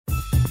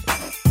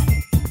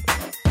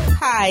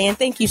Hi, and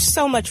thank you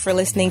so much for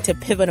listening to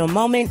Pivotal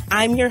Moment.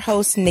 I'm your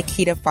host,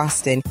 Nikita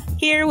Foston.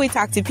 Here we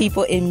talk to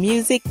people in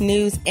music,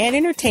 news, and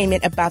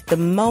entertainment about the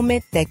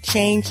moment that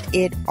changed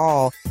it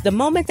all. The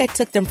moment that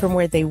took them from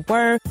where they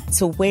were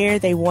to where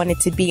they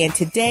wanted to be. And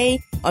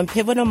today on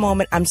Pivotal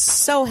Moment, I'm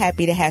so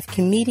happy to have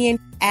comedian,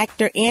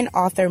 actor, and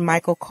author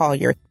Michael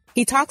Colyar.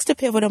 He talks to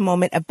Pivotal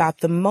Moment about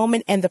the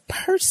moment and the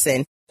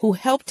person who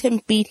helped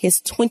him beat his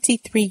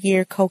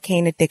 23-year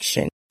cocaine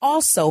addiction.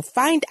 Also,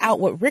 find out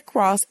what Rick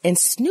Ross and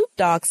Snoop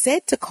Dogg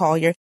said to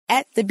Colyar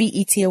at the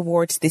BET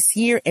Awards this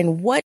year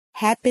and what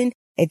happened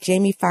at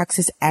Jamie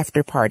Foxx's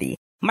after party.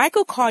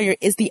 Michael Colyar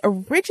is the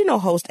original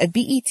host of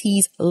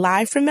BET's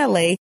Live from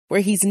LA, where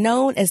he's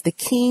known as the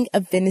King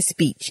of Venice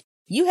Beach.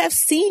 You have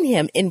seen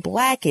him in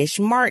Blackish,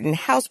 Martin,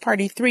 House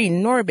Party 3,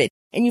 Norbit,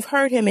 and you've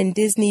heard him in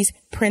Disney's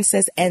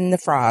Princess and the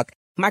Frog.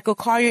 Michael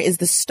Colyar is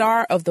the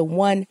star of the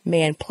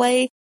one-man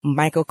play,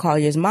 Michael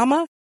Colyar's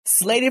Mama,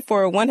 slated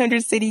for a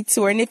 100-city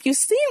tour. And if you've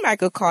seen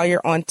Michael Colyar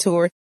on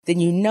tour, then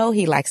you know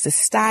he likes the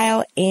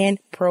style and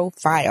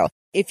profile.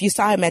 If you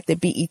saw him at the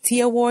BET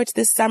Awards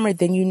this summer,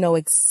 then you know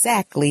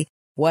exactly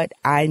what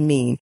I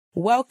mean.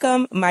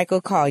 Welcome,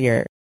 Michael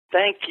Colyar.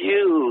 Thank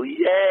you.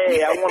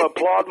 Yay. I want to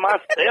applaud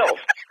myself.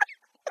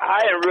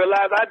 I didn't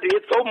realize I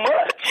did so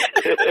much.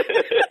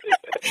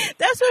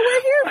 That's what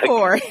we're here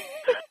for.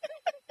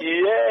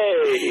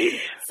 Yay.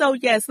 So,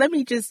 yes, let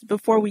me just,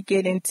 before we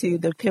get into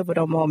the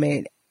pivotal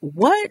moment,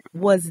 what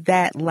was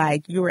that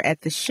like? You were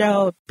at the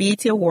show,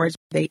 BET Awards.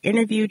 They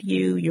interviewed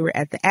you. You were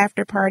at the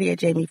after party at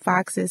Jamie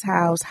Foxx's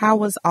house. How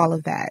was all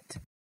of that?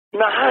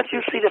 Now, how did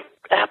you see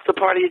the after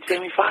party at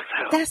Jamie Foxx's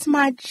house? That's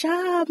my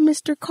job,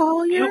 Mr.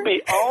 Colyar. You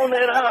be on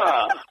it,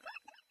 huh?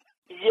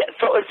 Yeah,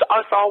 so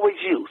it's always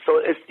you. So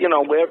it's,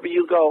 wherever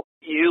you go,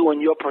 you and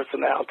your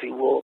personality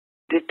will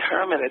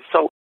determine it.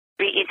 So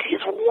BET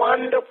is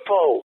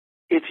wonderful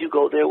if you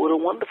go there with a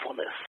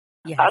wonderfulness.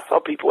 Yes. I saw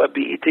people at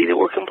BET that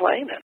were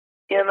complaining,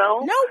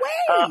 No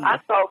way. I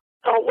saw,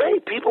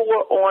 people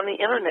were on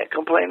the internet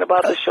complaining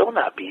about the show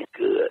not being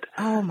good.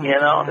 Oh, my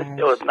gosh. The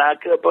show is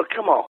not good, but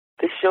come on,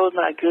 this show is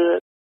not good.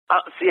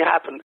 See, I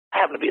happen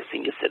to be a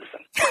senior citizen.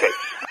 Okay.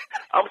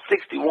 I'm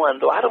 61,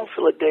 though I don't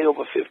feel a day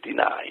over 59.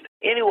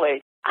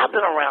 Anyway, I've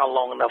been around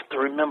long enough to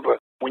remember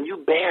when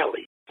you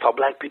barely saw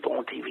black people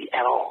on TV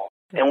at all.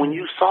 Mm-hmm. And when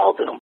you saw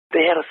them,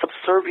 they had a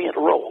subservient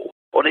role.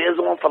 Or they're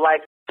on for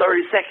like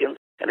 30 seconds,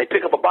 and they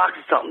pick up a box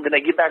or something, then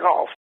they get back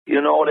off.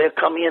 They'll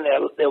come in,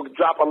 they'll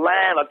drop a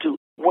line or two.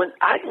 When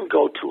I can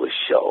go to a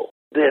show,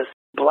 there's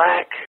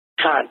black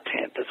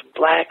content, there's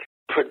black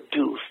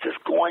produced, that's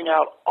going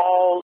out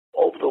all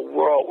over the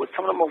world with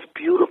some of the most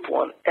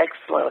beautiful and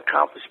excellent,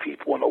 accomplished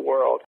people in the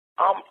world,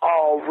 I'm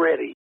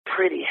already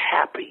pretty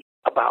happy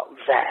about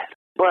that.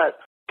 But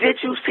did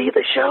you see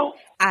the show?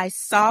 I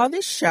saw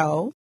the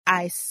show.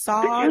 I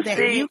saw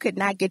that you could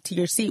not get to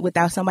your seat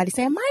without somebody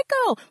saying,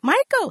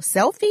 Michael,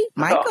 selfie,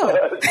 Michael.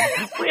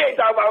 We ain't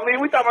talking about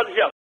me. We talking about the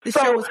show. The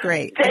show was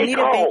great.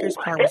 Anita Baker's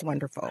part was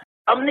wonderful.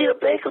 Anita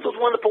Baker's was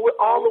wonderful with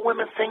all the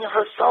women singing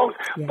her songs.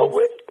 Yes. But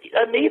with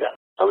Anita,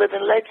 a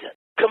living legend,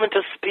 coming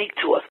to speak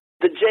to us.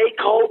 The J.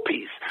 Cole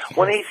piece,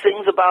 when he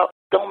sings about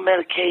don't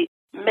medicate,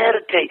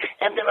 meditate.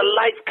 And then the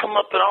lights come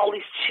up and all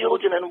these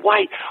children in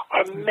white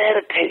are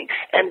meditating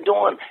and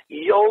doing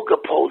yoga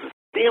poses.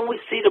 Then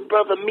we see the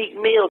brother Meek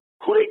Mill,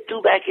 who they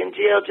threw back in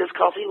jail just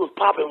because he was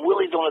popping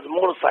willies on his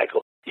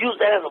motorcycle. Use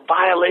that as a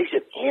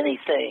violation.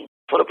 Anything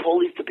for the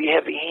police to be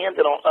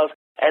heavy-handed on us.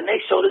 And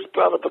they showed this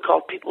brother,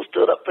 because people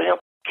stood up for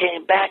him,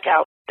 came back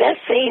out.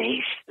 That scene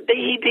he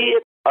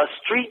did, a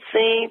street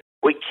scene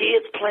with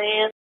kids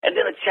playing, and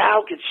then a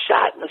child gets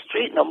shot in the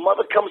street, and the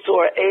mother comes to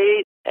her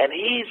aid, and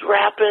he's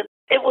rapping.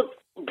 It was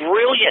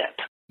brilliant.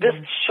 This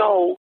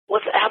show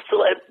was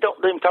absolutely, don't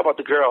even talk about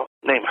the girl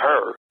named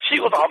Her. She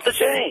was off the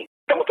chain.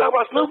 Don't talk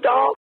about Snoop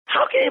Dogg.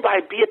 How can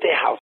anybody be at their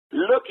house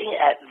looking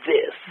at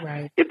this?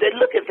 Right. If they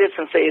look at this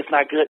and say it's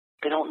not good,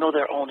 they don't know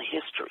their own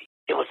history.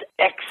 It was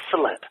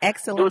excellent.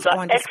 Excellent. It was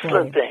an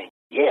excellent thing.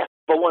 Yeah.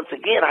 But once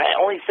again, I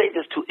only say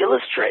this to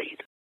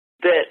illustrate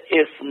that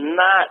it's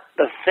not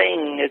the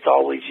thing, it's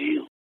always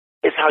you.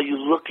 It's how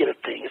you look at a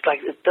thing. It's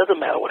like it doesn't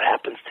matter what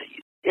happens to you.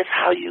 It's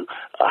how you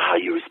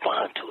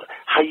respond to it,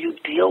 how you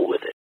deal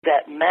with it.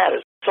 That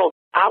matters. So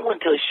I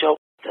went to a show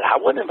that I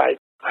wasn't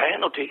invited. I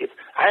had no tickets.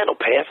 I had no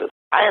passes.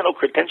 I had no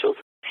credentials.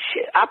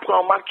 Shit, I put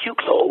on my cute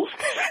clothes,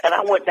 and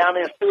I went down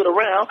there and stood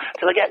around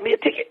till I got me a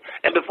ticket.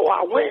 And before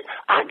I went,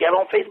 I got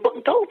on Facebook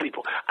and told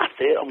people. I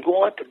said, I'm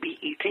going to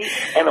BET,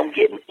 and I'm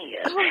getting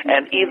in.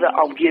 And either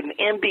I'm getting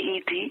in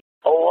BET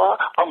or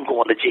I'm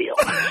going to jail.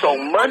 So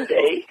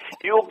Monday,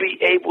 you'll be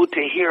able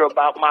to hear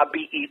about my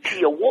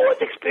BET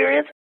Awards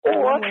experience,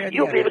 or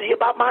you'll be able to hear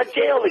about my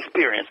jail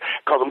experience,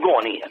 because I'm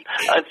going in.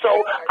 And so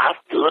I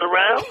stood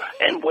around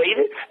and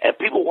waited, and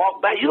people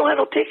walked by. You don't have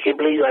no ticket. Can't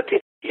believe you have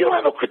ticket. You don't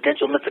have no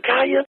credential, Mr.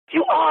 Colyar.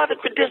 You are the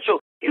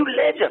credential. You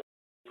legend.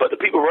 But the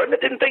people running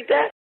it didn't think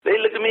that. They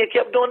looked at me and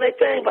kept doing their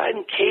thing, but I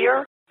didn't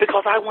care,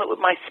 because I went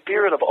with my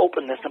spirit of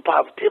openness and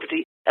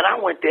positivity, and I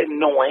went there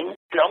knowing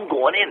that I'm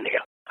going in there.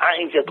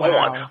 I ain't just going.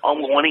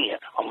 I'm going in.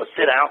 I'm going to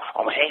sit down.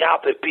 I'm going to hang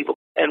out with people.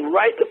 And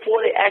right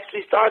before they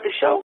actually started the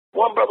show,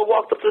 one brother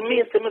walked up to me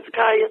and said, Mr.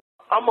 Kaya,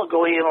 I'm going to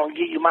go ahead and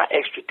give you my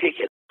extra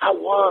ticket. I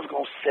was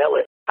going to sell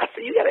it. I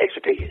said, you got an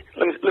extra ticket?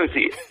 Let me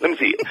see it. Let me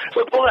see it.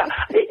 So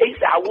he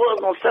said, I was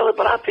going to sell it,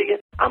 but I figured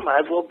I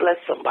might as well bless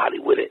somebody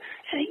with it.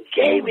 And he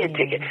gave me a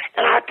ticket.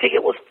 And our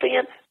ticket was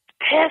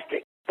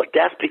fantastic. But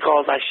that's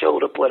because I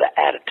showed up with an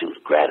attitude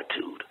of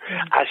gratitude.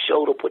 I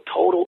showed up with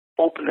total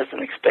openness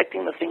and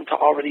expecting the thing to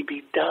already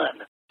be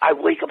done. I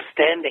wake up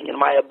standing in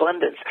my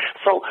abundance.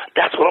 So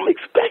that's what I'm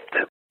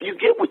expecting. You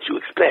get what you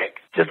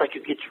expect, just like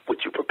you get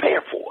what you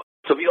prepare for.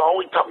 So if you're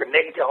always talking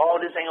negative, oh,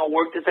 this ain't going to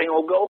work, this ain't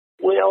going to go,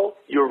 well,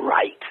 you're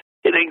right.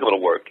 It ain't going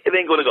to work. It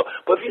ain't going to go.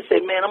 But if you say,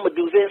 man, I'm going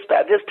to do this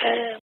by this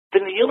time,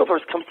 then the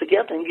universe comes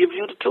together and gives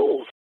you the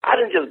tools. I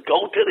didn't just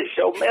go to the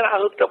show. Man, I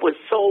hooked up with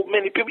so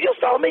many people. You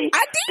saw me.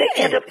 I did. They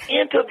ended up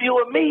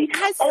interviewing me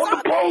on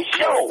the post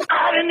show.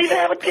 I didn't even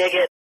have a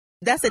ticket.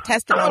 That's a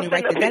testimony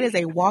right there. That is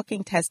a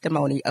walking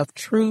testimony of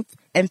truth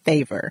and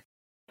favor.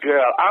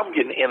 Girl, I'm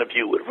getting an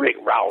interview with Rick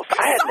Ross.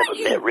 I had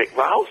never met Rick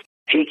Ross.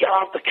 He got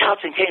off the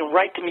couch and came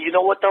right to me. You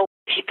know what, though?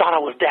 He thought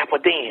I was Dapper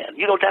Dan.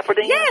 You know Dapper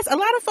Dan? Yes, a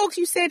lot of folks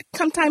you said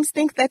sometimes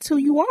think that's who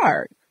you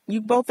are.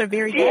 You both are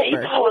very dapper. Yeah, he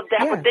thought I was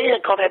Dapper Dan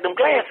because I had them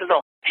glasses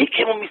on. He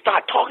came with me,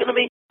 started talking to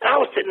me, and I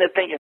was sitting there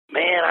thinking,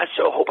 man, I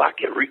sure hope I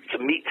get to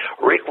meet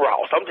Rick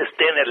Ross. I'm just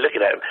standing there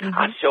looking at him.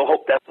 I sure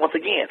hope that, once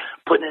again,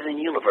 putting it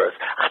in the universe.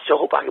 I sure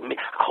hope I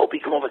hope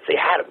he come over and say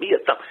hi to me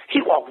or something.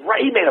 He walked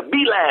right, he made a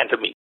beeline to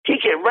me. He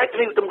came right to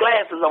me with them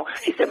glasses on.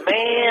 He said,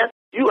 man,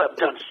 you have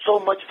done so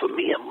much for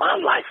me in my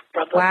life,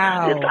 brother.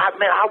 Wow.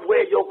 I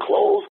wear your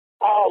clothes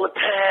all the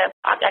time.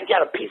 I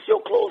got a piece of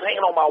your clothes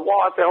hanging on my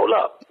wall. I said, hold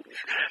up.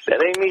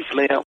 That ain't me,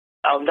 Slim.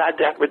 I'm not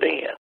Dapper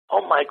Dan.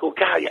 Oh, Michael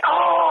Kaya.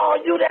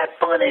 Oh, you that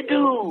funny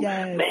dude.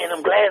 Yes. Man,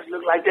 them glasses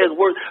look like they're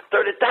worth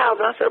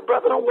 $30,000. I said,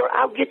 brother, don't worry.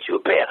 I'll get you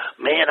a pair.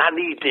 Man, I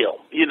need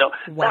them. You know.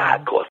 Wow. Nah,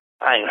 of course,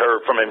 I ain't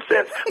heard from him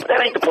since. But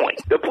that ain't the point.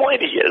 The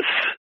point is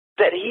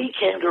that he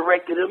came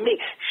directly to me.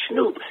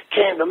 Snoop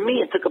came to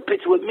me and took a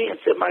picture with me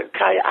and said, Michael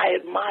Kaya, I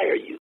admire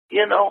you.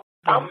 You know,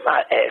 I'm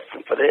not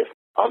asking for this.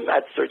 I'm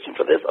not searching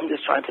for this. I'm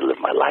just trying to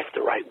live my life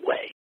the right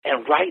way.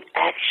 And right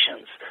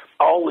actions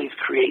always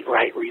create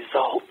right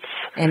results.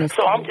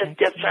 So I'm just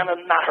trying to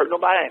not hurt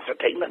nobody. I ain't going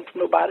to take nothing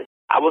from nobody.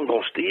 I wasn't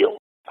going to steal.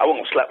 I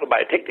wasn't going to slap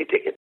nobody, take their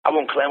ticket. I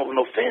wasn't climb over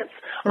no fence.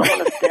 I'm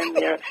going to stand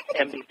there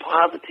and be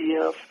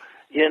positive,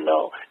 you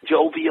know,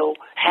 jovial,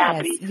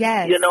 happy,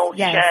 yes, you know,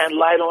 shine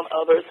light on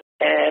others.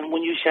 And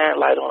when you shine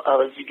light on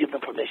others, you give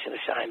them permission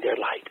to shine their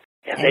light.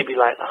 And they be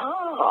like,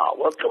 oh,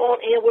 well, come on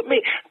in with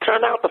me.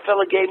 Turned out the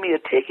fella gave me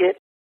a ticket,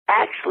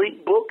 actually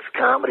books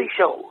comedy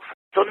shows.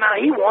 So now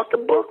he wants to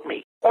book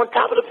me on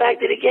top of the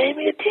fact that he gave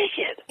me a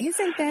ticket.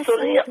 Isn't that so?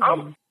 Then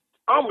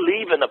I'm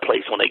leaving the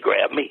place when they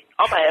grab me.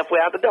 I'm halfway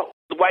out the door.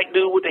 The white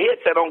dude with the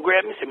headset on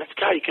grabbed me and said, Mr.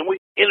 Kaya, can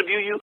we interview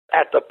you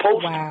at the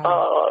post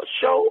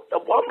show?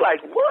 I'm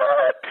like,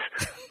 what?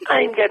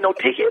 I ain't got no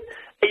ticket.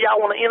 And y'all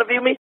want to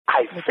interview me?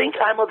 I think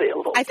I'm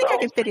available. I think I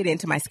can fit it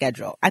into my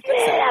schedule. I think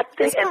I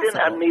think. And then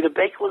Anita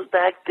Baker was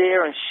back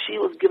there, and she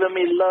was giving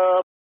me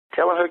love,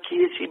 telling her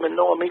kids she's been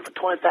knowing me for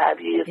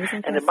 25 years.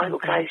 And then Michael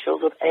Kaya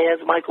shows up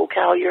as Michael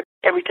Collier.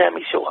 Every time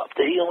he show up,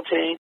 that he don't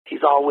change.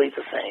 He's always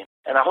the same.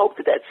 And I hope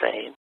that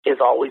same is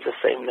always the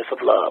sameness of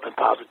love and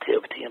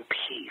positivity and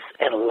peace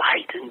and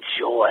light and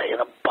joy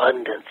and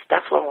abundance.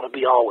 That's what I want to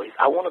be always.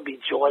 I want to be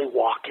joy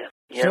walking.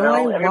 You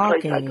know, every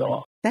place I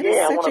go. That is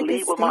I such want to a lead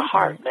good with my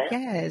heart, man.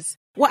 Yes.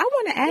 Well, I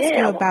want to ask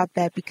you about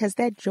that because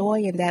that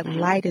joy and that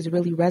light is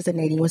really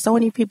resonating with so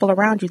many people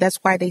around you. That's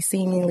why they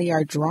seemingly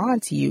are drawn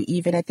to you,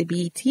 even at the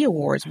BET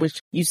Awards, which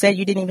you said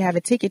you didn't even have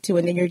a ticket to,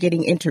 and then you're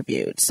getting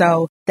interviewed.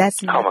 So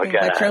that's nothing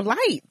but your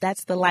light.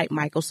 That's the light,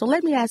 Michael. So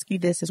let me ask you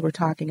this as we're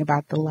talking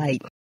about the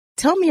light.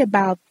 Tell me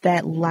about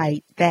that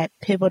light, that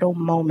pivotal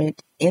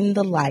moment in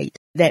the light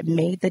that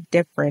made the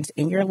difference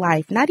in your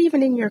life, not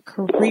even in your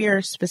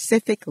career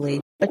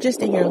specifically, but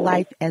just in your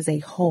life as a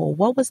whole.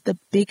 What was the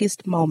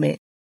biggest moment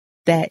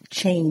that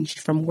changed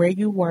from where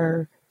you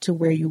were to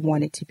where you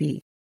wanted to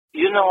be?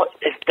 You know,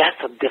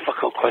 that's a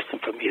difficult question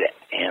for me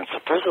to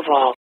answer. First of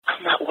all,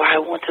 I'm not where I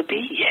want to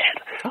be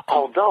yet,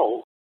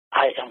 although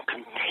I am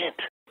content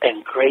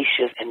and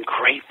gracious and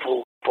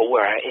grateful for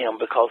where I am,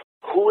 because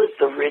who is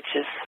the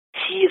richest?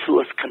 He is who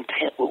is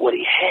content with what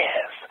he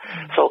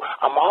has. So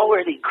I'm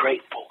already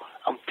grateful.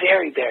 I'm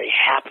very, very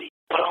happy,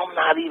 but I'm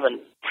not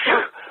even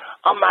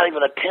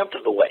a tenth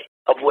of the way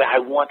of where I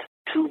want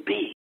to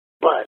be.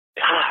 But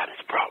God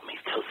has brought me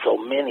to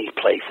so many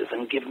places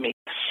and given me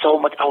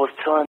so much. I was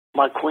telling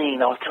my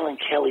queen, I was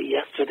telling Kelly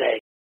yesterday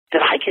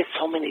that I get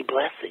so many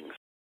blessings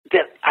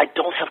that I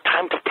don't have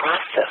time to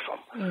process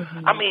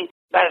them. I mean,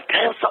 by the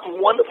time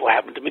something wonderful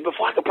happened to me,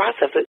 before I could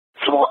process it,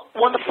 some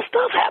wonderful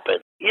stuff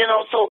happened. You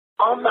know, so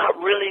I'm not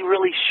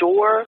really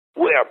sure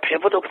where a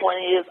pivotal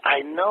point is.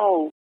 I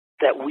know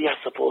that we are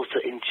supposed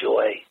to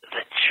enjoy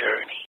the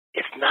journey.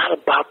 It's not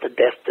about the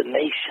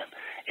destination.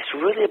 It's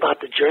really about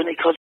the journey,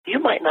 because you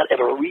might not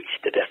ever reach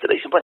the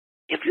destination, but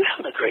if you're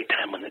having a great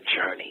time on the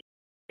journey,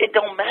 It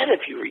don't matter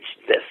if you reach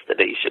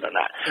destination or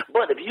not.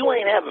 But if you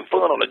ain't having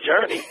fun on the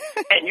journey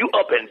and you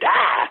up and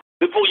die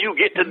before you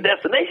get to the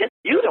destination,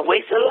 you done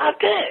wasted a lot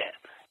of time.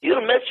 You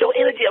done messed your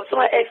energy up.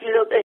 Somebody asked me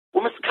the other day,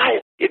 well, Mr.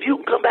 Kaya, if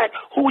you can come back,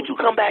 who would you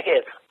come back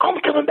as?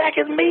 I'm coming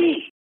back as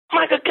me.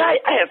 Michael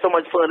Kaya, I had so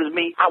much fun as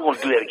me. I want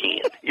to do that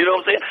again. You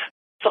know what I'm saying?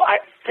 So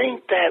I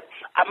think that,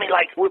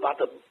 like we're about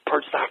to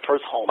purchase our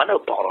first home. I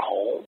never bought a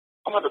home.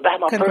 I'm about to buy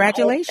my first home.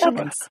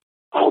 Congratulations.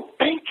 Oh,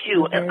 thank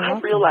you. And I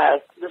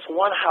realized this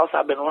one house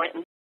I've been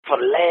renting for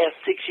the last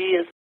 6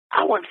 years,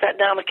 I went and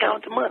sat down and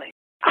counted the money.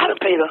 I done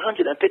paid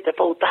 $154,000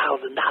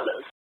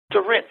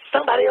 to rent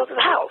somebody else's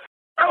house.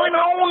 I don't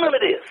even own none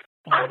of this.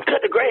 I can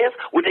cut the grass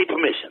with their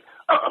permission.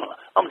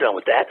 I'm done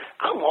with that.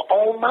 I'm going to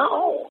own my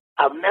own.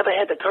 I've never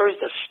had the courage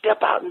to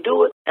step out and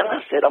do it. And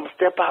I said, I'm going to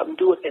step out and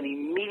do it. And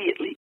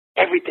immediately,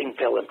 everything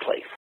fell in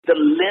place. The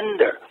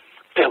lender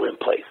fell in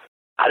place.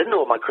 I didn't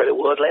know what my credit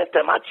was. Last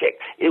time I checked,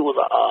 it was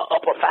a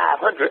upper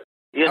 500.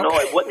 You know,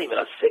 it wasn't even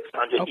a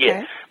 600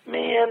 yet.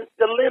 Man,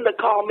 the lender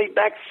called me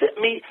back, sent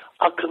me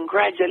a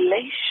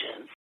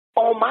congratulations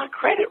on my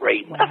credit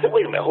rating. I said,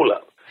 wait a minute, hold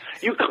up.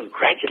 You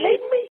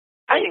congratulating me?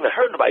 I ain't even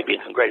heard nobody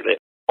being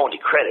congratulated on the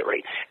credit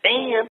rate.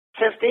 And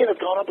since then,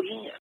 it's gone up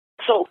again.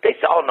 So they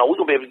said, oh, no,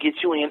 we're going to be able to get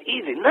you in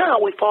easy.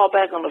 Now we fall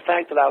back on the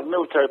fact that I was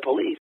military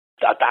police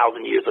 1,000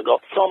 years ago,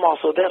 so I'm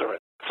also a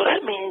veteran. So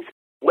that means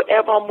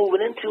whatever I'm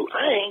moving into,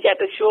 I ain't got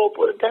to show up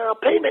with a down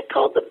payment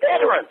called the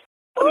Veterans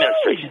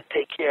Administration.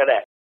 Take care of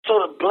that. So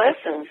the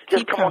blessings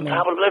just come on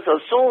top of the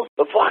blessings. Soon,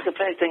 before I can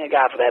finish thanking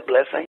God for that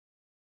blessing,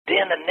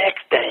 then the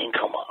next thing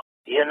come up.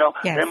 You know,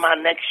 then my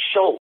next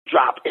show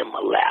drop in my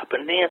lap.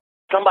 And then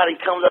somebody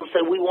comes up and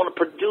says, we want to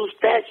produce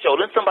that show.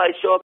 Then somebody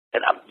show up,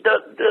 and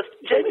the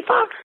Jamie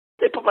Foxx,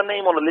 they put my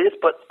name on the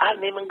list, but I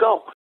didn't even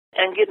go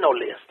and get no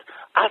list.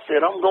 I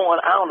said, I'm going,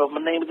 I don't know if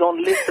my name is on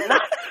the list or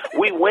not.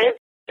 We went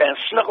and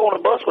snuck on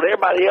the bus with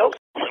everybody else,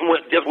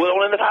 just went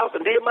on in the house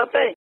and did my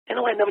thing. And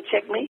nobody never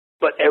checked me,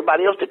 but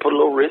everybody else, they put a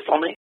little wrist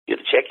on me. You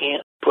have to check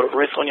in, put a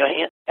wrist on your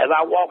hand. As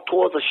I walked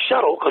towards a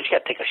shuttle, because you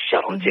got to take a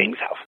shuttle to Jamie's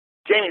house.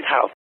 Jamie's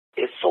house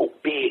is so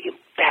big and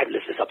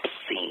fabulous, it's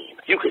obscene.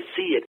 You could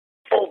see it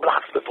 4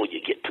 blocks before you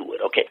get to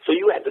it, okay? So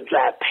you had to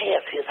drive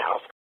past his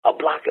house a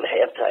block and a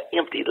half to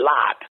an empty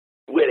lot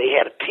where they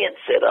had a tent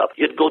set up.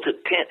 You'd go to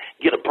the tent,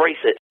 get a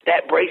bracelet.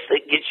 That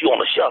bracelet gets you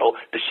on the shuttle.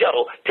 The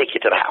shuttle take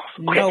you to the house.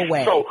 Okay? No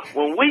way. So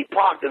when we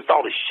parked and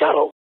saw the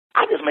shuttle,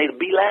 I just made a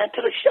beeline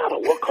to the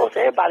shuttle. Well, of course,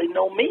 everybody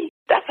know me.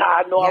 That's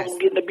how I know I was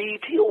getting the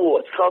BET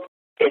Awards, because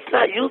it's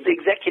not usually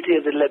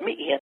executives that let me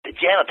in. The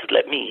janitors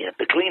let me in,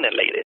 the cleaning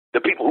lady, the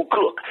people who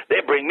cook.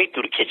 They bring me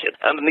through the kitchen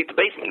underneath the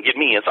basement and get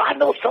me in. So I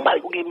know if somebody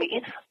will get me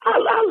in, I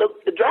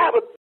look, the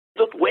driver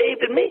looked,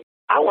 waved at me.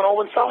 I went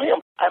over and saw him.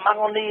 Am I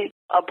going to need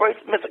a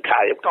bracelet? Mr.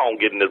 Kaya, come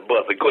on, get in this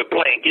bus and quit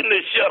playing. Get in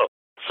this shuttle.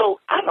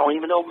 So I don't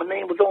even know if my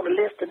name was on the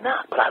list or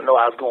not, but I know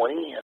I was going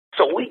in.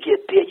 So we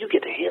get there. You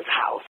get to his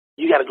house.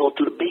 You got to go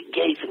through the big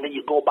gates, and then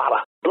you go about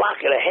a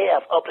block and a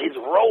half up his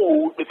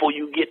road before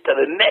you get to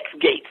the next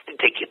gates to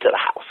take you to the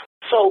house.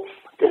 So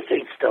this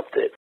ain't stuff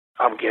that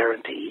I'm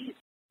guaranteed.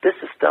 This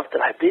is stuff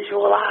that I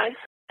visualize,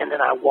 and then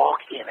I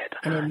walk in it.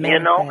 You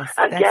know,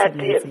 I got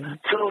there.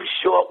 Too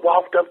Short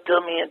walked up to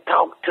me and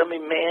talked to me.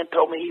 Man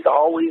told me he's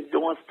always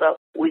doing stuff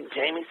with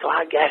Jamie, so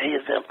I got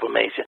his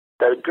information.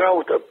 The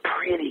girl with the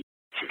pretty,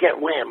 she got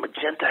wearing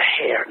magenta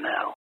hair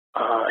now.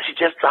 She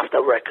just dropped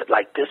a record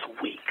like this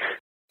week.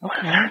 What's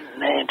her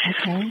name?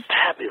 She's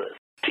fabulous.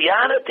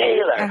 Tiana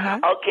Taylor.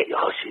 Okay.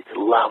 Oh, she's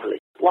lovely.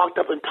 Walked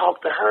up and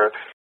talked to her.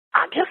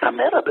 I guess I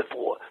met her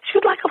before. She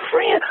was like a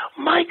friend.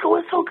 Michael,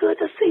 it's so good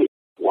to see you.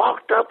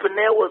 Walked up and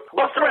there was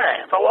Busta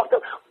Rhymes. I walked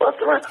up,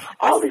 Busta Rhymes.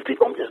 All these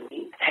people, I'm just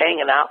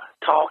hanging out,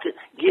 talking,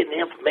 getting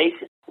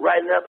information,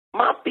 writing up.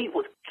 My feet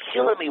was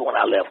killing me when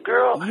I left,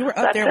 girl. You were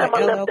up there with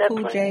LL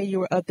Cool J.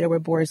 You were up there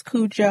with Boris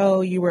Cujo.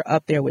 You were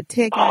up there with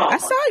Tigger. I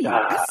saw you.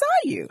 I saw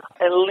you.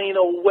 And Lena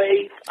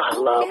Waithe. I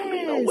love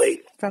Lena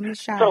Waithe. From the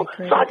Shy. So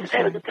I just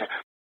had a good time.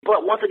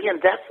 But once again,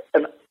 that's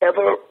an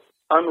ever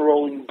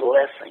unrolling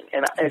blessing.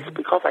 And it's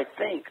because I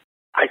think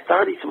I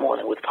start each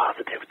morning with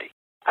positivity.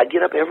 I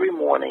get up every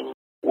morning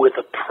with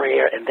a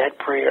prayer, and that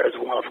prayer is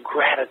one of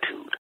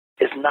gratitude.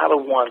 It's not a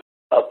one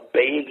of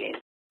begging.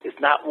 It's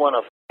not one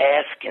of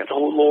asking,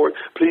 oh, Lord,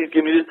 please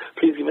give me this,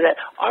 please give me that.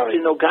 I already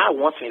know God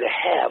wants me to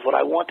have what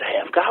I want to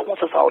have. God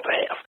wants us all to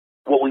have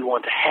what we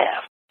want to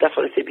have. That's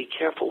why they say be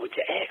careful what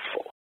you ask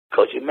for,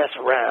 because you mess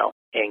around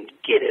and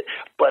get it.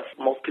 But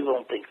most people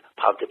don't think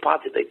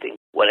positive. They think,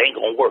 well, it ain't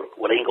going to work.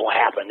 Well, it ain't going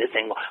to happen. This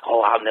ain't going,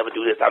 oh, I'll never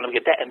do this. I'll never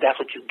get that. And that's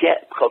what you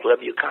get, because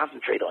whatever you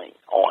concentrate on,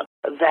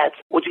 that's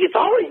what you get.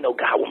 So I already know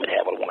God wants me to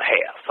have what I want to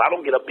have. So I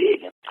don't get up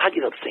big. I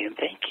get up saying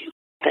thank you.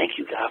 Thank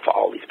you, God, for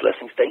all these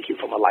blessings. Thank you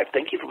for my life.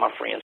 Thank you for my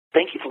friends.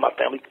 Thank you for my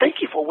family.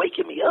 Thank you for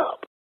waking me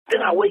up.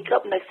 Then I wake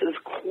up next to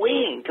this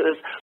queen, to this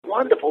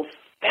wonderful,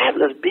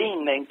 fabulous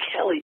being named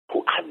Kelly,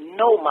 who I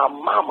know my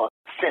mama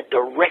sent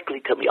directly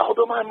to me,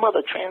 although my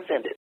mother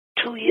transcended.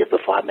 2 years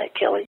before I met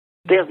Kelly,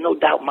 There's no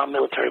doubt in my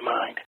military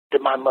mind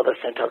that my mother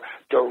sent her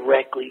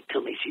directly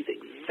to me. She's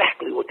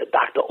exactly what the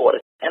doctor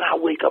ordered. And I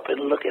wake up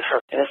and look at her,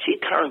 and if she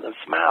turns and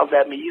smiles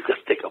at me, you can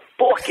stick a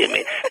fork in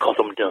me because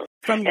I'm done.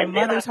 From your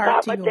mother's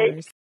heart to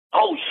yours.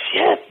 Oh,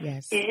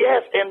 yes.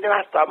 Yes. And then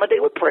I start my day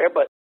with prayer,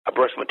 but I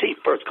brush my teeth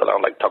first because I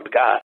don't like to talk to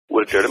God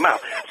with a dirty mouth.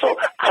 So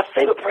I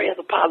say the prayers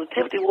of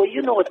positivity. Well,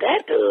 you know what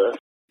that does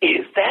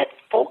is that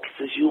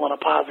focuses you on a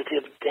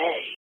positive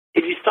day.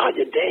 If you start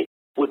your day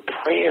with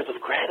prayers of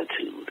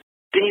gratitude,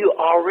 then you're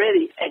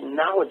already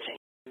acknowledging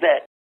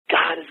that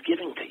God is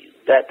giving to you,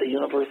 that the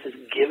universe is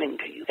giving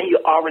to you. And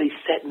you're already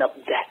setting up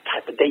that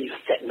type of day.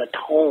 You're setting a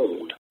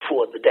tone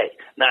for the day.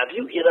 Now, if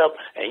you get up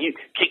and you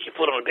kick your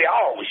foot on the bed,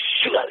 oh,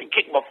 shoot, I didn't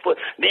kick my foot.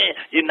 Then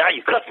now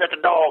you're cussing at the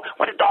dog.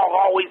 When the dog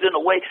always in the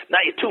way,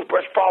 now your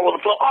toothbrush fall on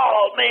the floor.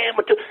 Oh, man,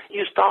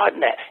 you're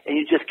starting that. And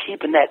you're just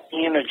keeping that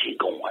energy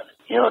going.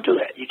 You don't do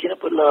that. You get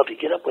up with love.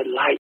 You get up with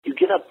light. You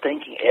get up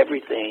thanking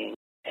everything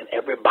and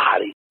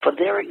everybody for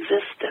their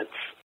existence.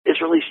 It's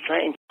really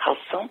strange how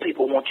some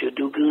people want you to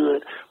do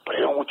good, but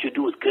they don't want you to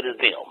do as good as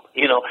them.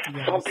 You know,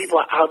 Some people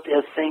are out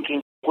there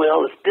thinking,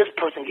 well, if this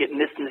person getting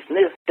this and this and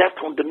this, that's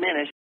going to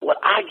diminish what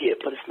I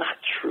get, but it's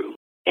not true.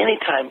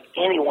 Anytime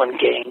anyone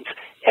gains,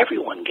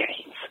 everyone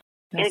gains.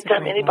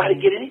 Anytime anybody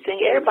get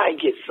anything,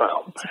 everybody gets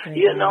some.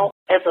 You know,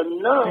 there's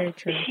enough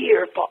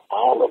here for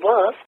all of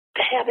us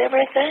to have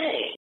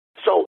everything.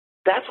 So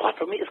that's why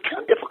for me it's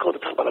kind of difficult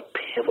to talk about a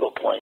pivotal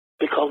point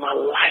because my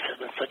life has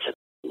been such a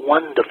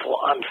wonderful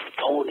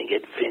unfolding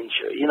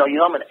adventure. You know,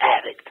 I'm an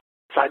addict.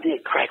 So I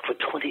did crack for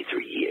 23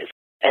 years.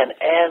 And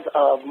as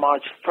of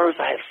March 1st,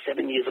 I had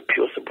 7 years of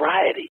pure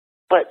sobriety.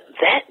 But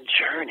that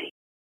journey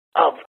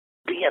of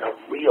being a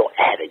real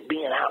addict,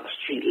 being out in the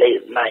street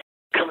late at night,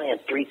 coming in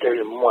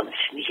 3:30 in the morning,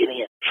 sneaking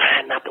in,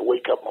 trying not to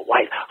wake up my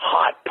wife,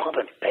 heart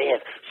pumping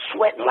fast,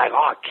 sweating like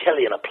R.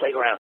 Kelly in a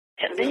playground,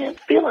 and then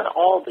feeling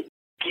all the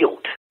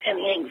guilt and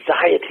the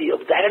anxiety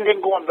of that, and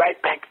then going right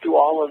back through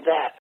all of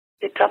that,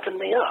 it toughened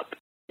me up.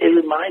 It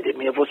reminded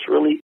me of what's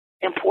really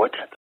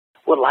important,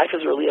 what life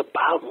is really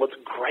about, and what's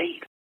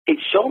great. It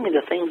showed me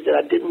the things that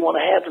I didn't want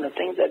to have and the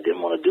things that I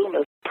didn't want to do and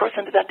the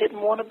person that I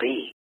didn't want to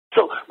be.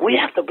 So we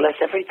have to bless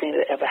everything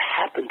that ever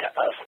happened to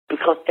us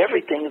because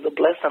everything is a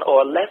blessing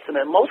or a lesson,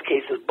 in most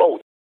cases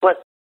both.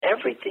 But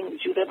everything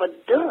that you've ever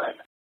done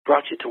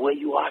brought you to where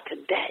you are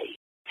today.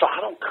 So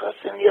I don't cuss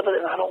any of it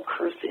and I don't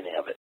curse any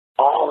of it.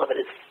 All of it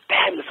is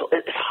fabulous. So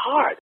it's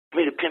hard for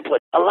me to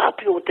pinpoint. A lot of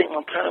people would think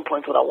my turning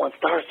point when I won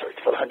Star Search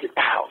for the 100,000,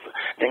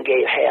 then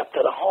gave half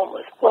to the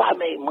homeless. Well, I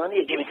made money,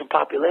 it gave me some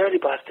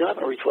popularity, but I still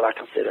haven't reached what I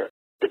consider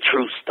the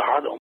true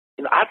stardom.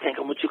 You know, I think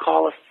I'm what you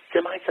call a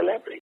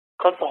semi-celebrity,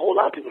 because a whole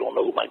lot of people don't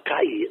know who Mike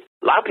Kai is.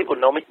 A lot of people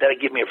know me, that'll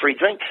give me a free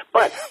drink,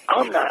 but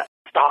I'm not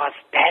star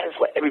status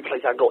where every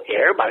place I go,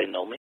 everybody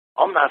know me.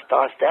 I'm not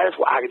star status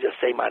where I can just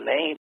say my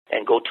name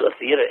and go to a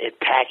theater and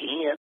pack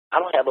in. I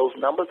don't have those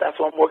numbers. That's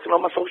why I'm working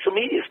on my social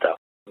media stuff.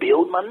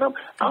 Build my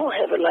number. I don't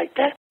have it like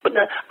that. But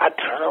then I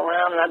turn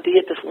around and I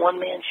did this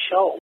one-man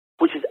show,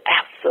 which is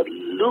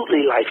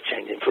absolutely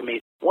life-changing for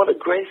me. One of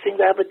the greatest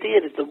things I ever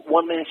did is the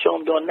one-man show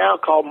I'm doing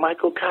now called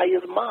Michael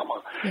Kaya's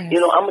Mama. Yes.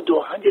 You know, I'm going to do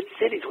 100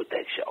 cities with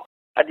that show.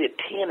 I did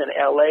 10 in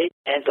L.A.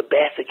 Angela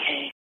Bassett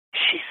came.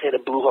 She said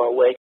it blew her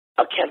away.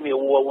 Academy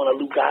Award winner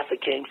Lou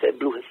Gossett came, said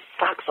blew his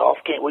socks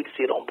off. Can't wait to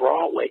see it on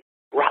Broadway.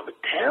 Robert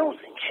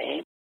Townsend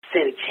came,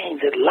 said it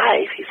changed his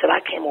life. He said, I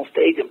came on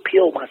stage and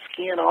peeled my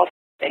skin off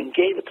and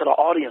gave it to the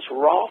audience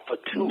raw for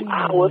 2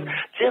 hours.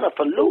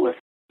 Jennifer Lewis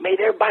made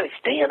everybody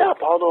stand up,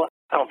 although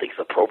I don't think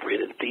it's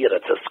appropriate in theater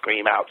to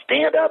scream out,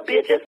 stand up,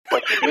 bitches,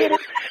 but she did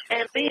it.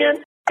 And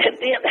then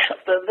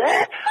after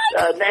that,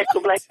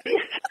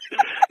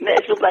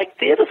 National Black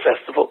Theater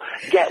Festival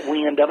got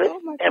wind of it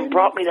and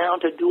brought me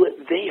down to do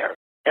it there.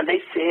 And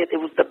they said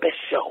it was the best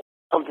show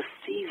of the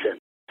season.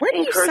 Where do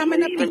you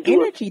summon up the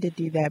energy to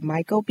do that,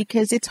 Michael?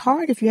 Because it's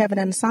hard if you have an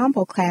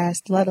ensemble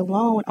class, let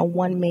alone a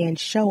one-man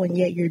show, and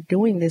yet you're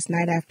doing this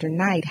night after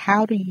night.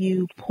 How do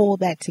you pull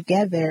that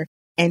together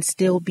and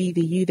still be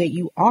the you that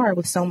you are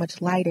with so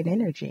much light and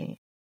energy?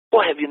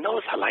 Well, have you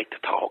noticed I like to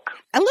talk?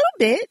 A little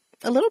bit.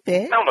 I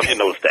don't know if you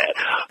noticed that.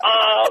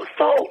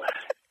 So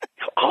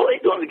all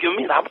they doing is giving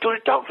me an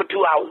opportunity to talk for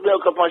 2 hours.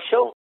 Because my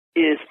show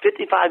is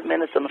 55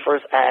 minutes in the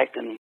first act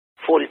and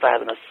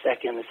 45 in a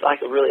second. It's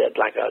like a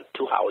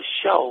 2-hour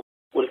show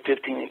with a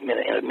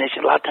 15-minute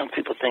intermission. A lot of times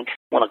people think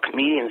when a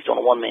comedian is doing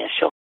a one-man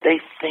show,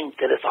 they think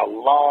that it's a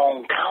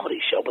long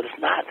comedy show, but it's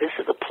not. This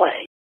is a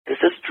play.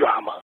 This is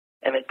drama,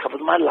 and it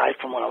covers my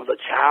life from when I was a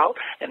child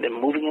and then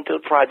moving into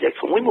the projects.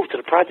 When we moved to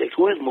the projects,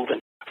 we was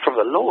moving from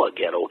the lower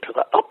ghetto to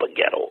the upper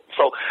ghetto.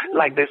 So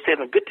like they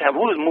said in good time,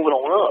 we was moving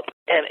on up.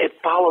 And it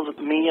follows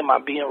me and my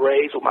being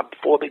raised with my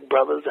 4 big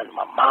brothers and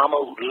my mama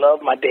who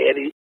loved my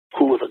daddy,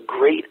 who was a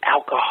great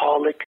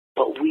alcoholic,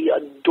 but we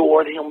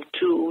adored him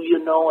too, you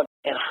know,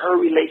 and her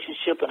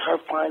relationship and her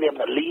finally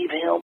having to leave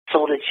him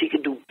so that she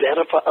could do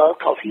better for us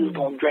because he was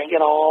going to drink it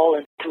all,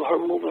 and to her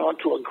moving on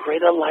to a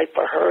greater life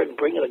for her and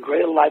bringing a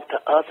greater life to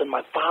us, and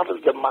my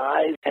father's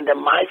demise, and then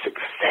my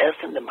success,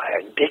 and then my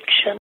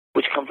addiction.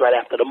 which comes right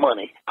after the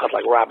money. Because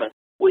like Robin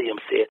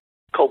Williams said,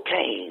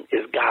 cocaine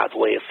is God's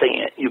way of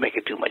saying you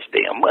making too much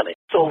damn money.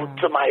 So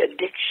to my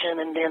addiction,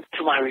 and then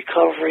to my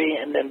recovery,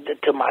 and then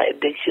to my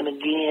addiction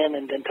again,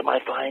 and then to my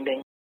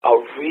finding a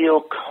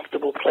real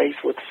comfortable place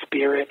with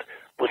spirit,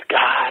 with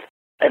God,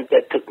 and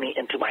that took me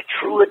into my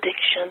true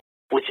addiction,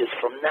 which is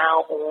from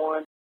now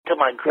on to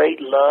my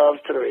great love,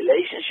 to the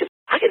relationship.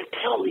 I get to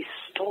tell these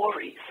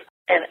stories,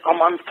 and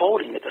I'm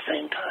unfolding at the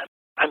same time.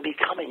 I'm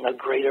becoming a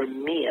greater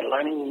me and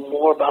learning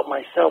more about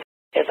myself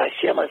as I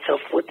share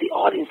myself with the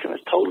audience, and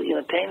it's totally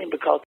entertaining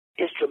because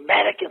it's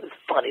dramatic and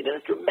it's funny.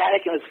 Then it's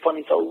dramatic and it's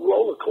funny. It's a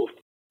roller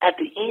coaster. At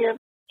the end,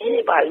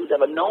 anybody who's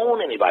ever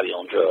known anybody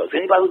on drugs,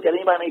 anybody who's got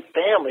anybody in their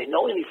family,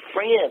 know any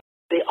friends,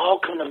 they all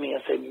come to me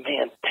and say,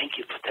 man, thank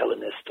you for telling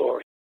this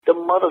story. The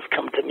mothers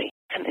come to me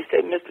and they say,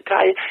 Mr.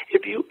 Khayr,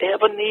 if you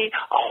ever need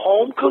a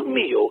home-cooked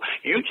meal,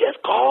 you just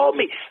call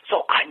me.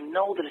 So I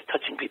know that it's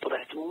touching people,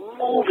 that it's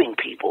moving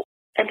people.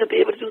 And to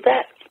be able to do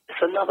that,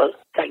 it's another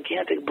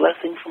gigantic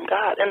blessing from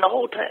God. And the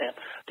whole time,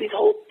 these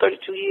whole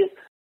 32 years,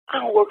 I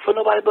don't work for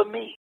nobody but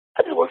me.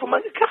 I just work for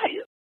Mr.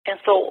 Khayr.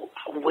 And so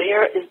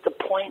where is the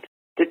point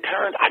that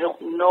turned? I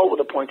don't know what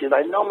the point is.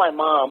 I know my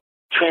mom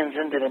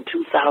transcended in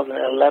 2011,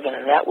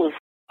 and that was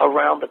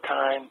around the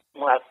time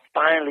when I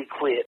finally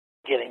quit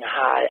getting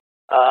high.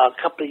 A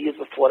couple of years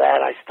before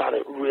that, I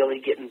started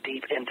really getting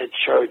deep into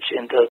church,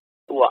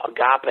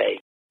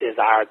 Agape is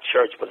our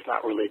church, but it's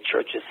not really a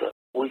church.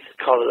 We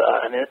call it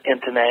an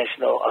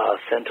international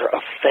center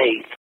of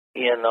faith,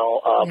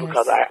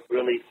 because I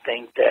really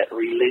think that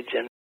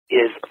religion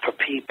is for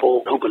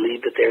people who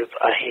believe that there's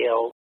a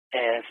hell,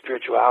 and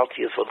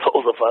spirituality is for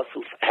those of us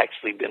who've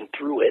actually been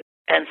through it.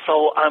 And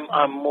so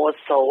I'm more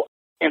so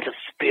into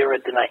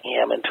spirit than I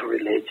am into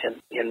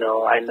religion.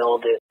 I know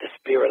that the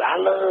spirit I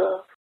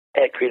love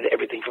had created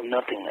everything from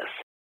nothingness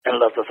and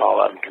loves us all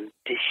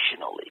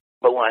unconditionally.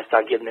 But when I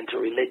start getting into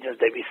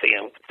religions, they be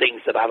saying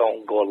things that I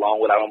don't go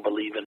along with. I don't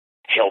believe in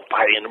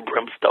hellfire and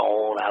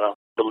brimstone. I don't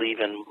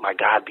believe in my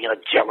God being a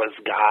jealous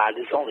God.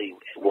 There's only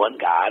one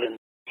God, and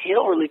he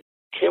don't really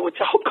care what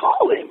y'all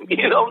call him.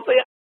 You know what I'm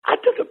saying? I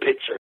took a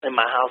picture in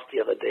my house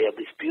the other day of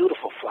these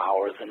beautiful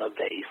flowers in a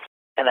vase,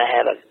 and I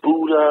had a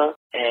Buddha,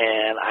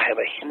 and I have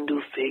a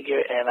Hindu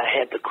figure, and I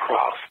had the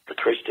cross, the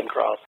Christian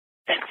cross.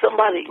 And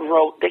somebody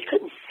wrote, they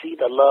couldn't see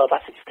the love. I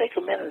said, just take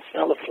a minute and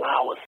smell the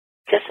flowers.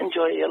 Just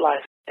enjoy your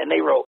life. And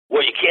they wrote,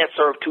 well, you can't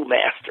serve two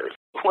masters.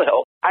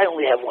 Well, I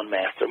only have one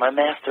master. My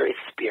master is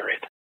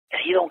spirit.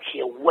 And he don't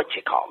care what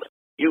you call him.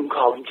 You can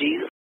call him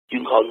Jesus.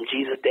 You can call him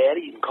Jesus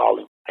Daddy. You can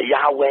call him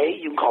Yahweh.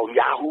 You can call him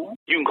Yahoo.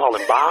 You can call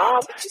him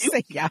Bob. You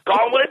can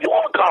call him whatever you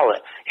want to call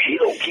him. He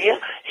don't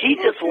care. He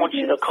just wants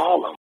you to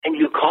call him. And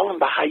you call him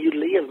by how you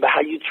live, by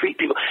how you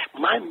treat people.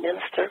 My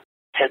minister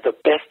has the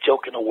best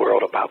joke in the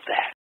world about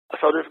that.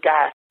 So this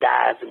guy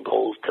dies and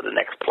goes to the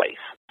next place.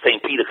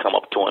 St. Peter come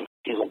up to him.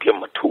 He's going to give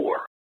him a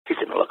tour. He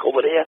said, look, over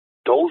there,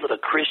 those are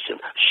the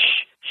Christians.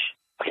 Shh, shh.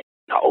 Okay,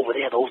 now over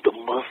there, those are the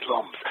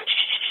Muslims.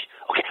 Shh.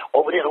 Okay,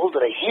 over there, those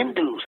are the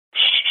Hindus.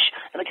 Shh.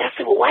 And the guy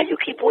said, well, why do you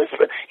keep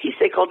whispering? He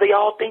said, because they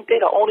all think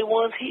they're the only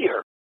ones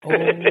here. Oh.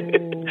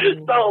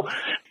 So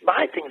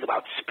my thing is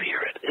about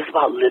spirit. It's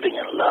about living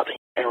and loving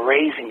and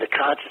raising the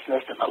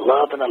consciousness and the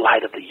love and the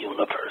light of the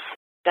universe.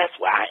 That's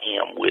where I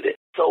am with it.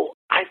 So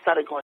I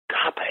started going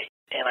agape,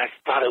 and I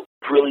started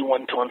really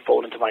wanting to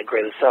unfold into my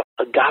greater self.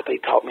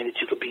 Agape taught me that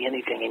you could be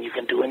anything and you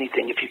can do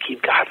anything if you keep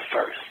God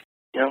first.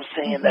 You know what I'm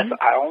saying? Mm-hmm.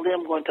 I only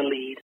am going to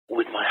lead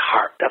with my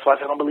heart. That's why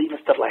I don't believe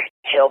in stuff like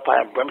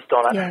hellfire and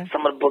brimstone.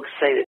 Some of the books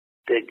say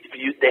that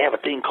they have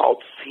a thing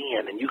called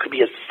sin, and you could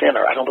be a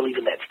sinner. I don't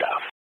believe in that stuff.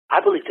 I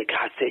believe that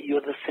God said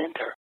you're the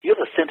center. You're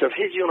the center of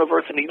his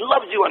universe, and he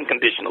loves you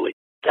unconditionally.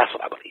 That's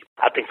what I believe.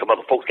 I think some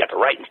other folks got to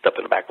write and stuff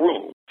in the back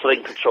room so they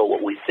can control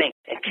what we think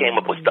and came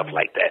up with stuff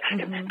like that.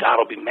 Mm-hmm. And God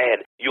will be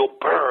mad. You'll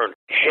burn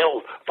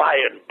hell,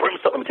 fire, and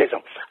brimstone. Let me tell you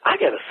something. I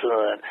got a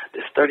son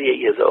that's 38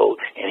 years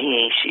old, and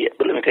he ain't shit.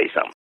 But let me tell you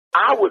something.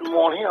 I wouldn't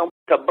want him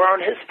to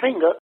burn his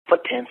finger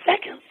for 10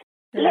 seconds,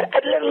 let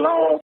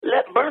alone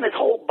burn his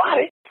whole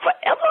body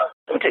forever.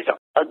 Let me tell you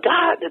something. A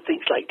God that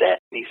thinks like that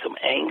needs some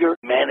anger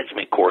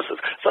management courses.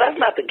 So that's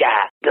not the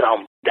guy that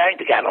I'm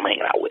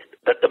hanging out with.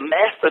 But the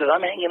master that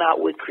I'm hanging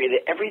out with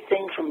created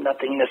everything from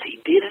nothingness.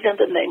 He did it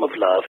in the name of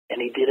love, and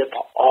he did it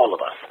for all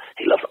of us.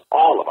 He loves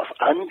all of us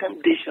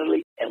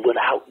unconditionally and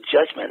without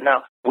judgment.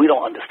 Now, we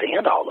don't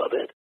understand all of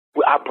it.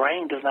 Our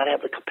brain does not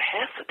have the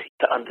capacity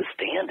to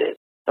understand it.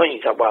 When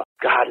you talk about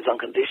God is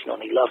unconditional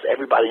and he loves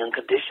everybody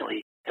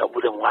unconditionally,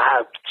 then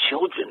why are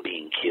children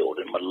being killed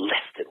and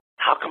molested?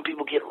 How can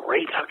people get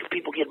raped? How can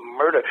people get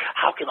murdered?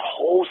 How can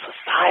whole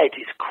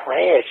societies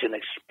crash and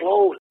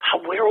explode?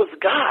 Where was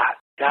God?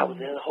 God was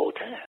there the whole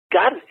time.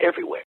 God is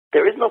everywhere.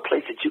 There is no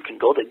place that you can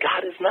go that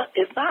God is not.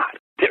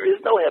 There is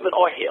no heaven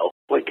or hell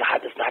where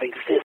God does not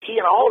exist. He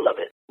in all of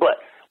it.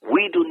 But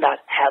we do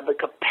not have the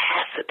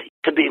capacity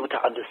to be able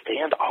to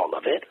understand all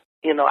of it.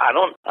 I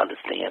don't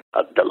understand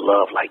the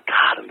love like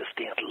God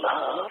understands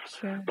love,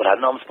 sure. But I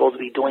know I'm supposed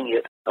to be doing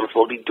it. I'm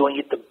supposed to be doing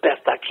it the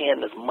best I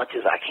can as much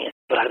as I can,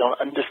 but I don't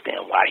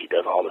understand why he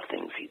does all the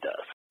things he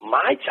does.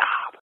 My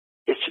job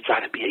is to try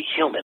to be a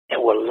human.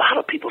 And what a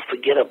lot of people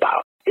forget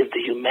about is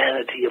the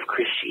humanity of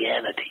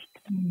Christianity.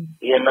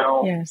 You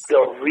know,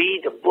 they'll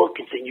read the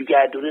book and say, you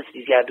got to do this,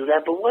 you got to do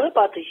that. But what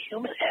about the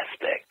human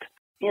aspect?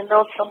 You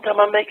know, sometimes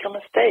I make a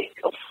mistake.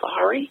 I'm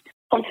sorry.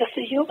 I'm just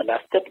a human.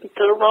 I stepped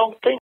into the wrong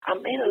thing. I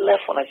made a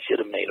left when I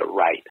should have made a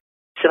right.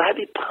 Should I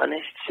be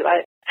punished? Should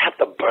I have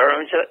to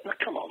burn? No,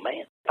 come on,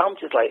 man. I'm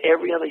just like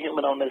every other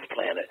human on this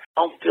planet.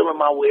 I'm feeling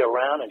my way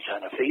around and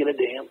trying to figure the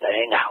damn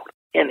thing out.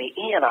 In the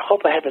end, I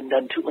hope I haven't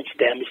done too much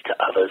damage to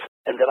others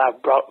and that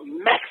I've brought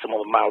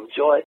maximum amount of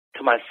joy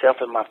to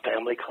myself and my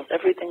family, because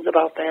everything's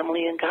about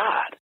family and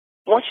God.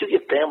 Once you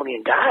get family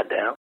and God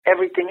down,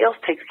 everything else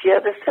takes care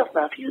of itself.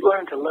 Now, if you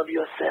learn to love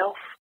yourself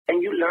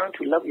and you learn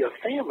to love your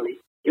family,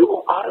 you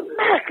will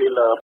automatically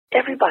love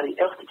everybody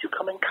else that you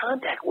come in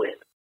contact with.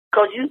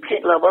 Because you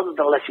can't love others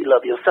unless you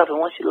love yourself. And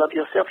once you love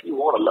yourself, you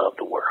want to love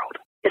the world.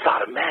 It's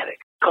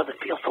automatic because it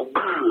feels so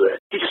good.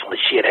 You just want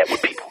to share that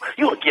with people.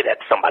 You want to give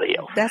that to somebody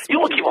else. You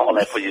want to keep all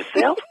that for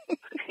yourself.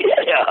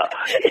 Yeah.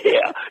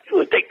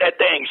 You want to take that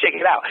thing, shake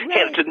it out,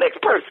 hand it to the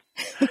next person.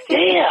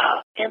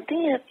 Yeah. And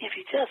then if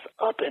you just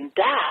up and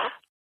die,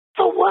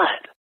 so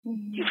what?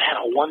 You've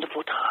had a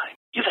wonderful time.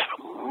 You've had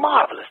a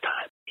marvelous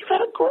time. You've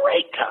had a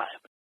great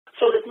time.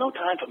 So there's no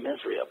time for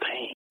misery or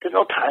pain. There's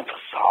no time for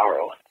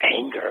sorrow and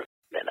anger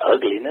and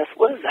ugliness.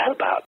 What is that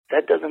about?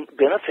 That doesn't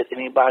benefit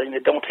anybody, and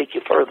it don't take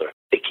you further.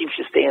 It keeps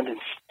you standing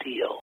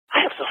still.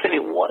 I have so many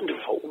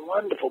wonderful,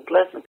 wonderful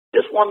blessings.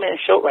 This one-man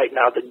show right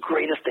now, the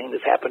greatest thing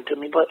that's happened to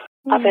me, but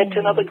I've had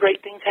 10 other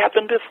great things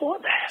happen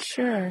before that.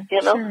 Sure.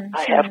 You know,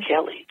 I have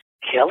Kelly.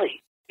 Kelly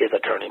is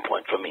a turning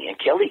point for me, and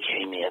Kelly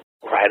came in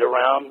right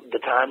around the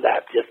time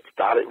that I just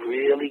started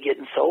really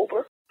getting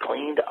sober,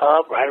 cleaned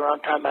up, right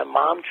around the time my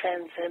mom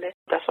transcended.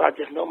 That's why I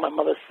just know my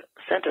mother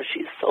sent her.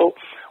 She's so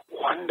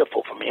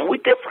wonderful for me, and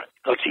we're different.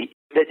 So she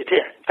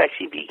vegetarian. In fact,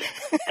 she vegan,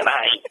 and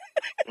I ain't.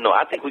 No,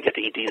 I think we get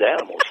to eat these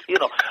animals, you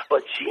know.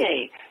 But she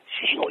ain't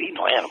gonna eat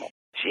no animal.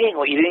 She ain't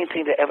gonna eat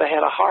anything that ever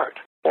had a heart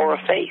or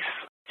a face.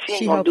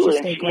 She ain't gonna do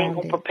it, and she ain't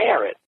gonna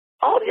prepare it.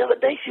 Oh, the other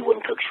day she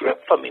wouldn't cook shrimp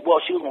for me.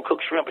 Well, she was gonna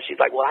cook shrimp, but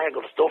she's like, "Well, I gotta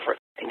go to the store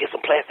first and get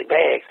some plastic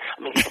bags.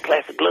 Get some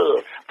plastic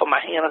gloves for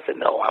my hand." I said,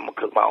 "No, I'm gonna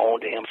cook my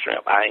own damn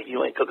shrimp.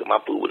 You ain't cooking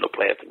my food with no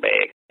plastic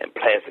bag and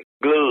plastic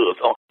gloves."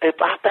 Oh,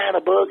 if I find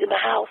a bug in the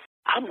house,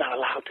 I'm not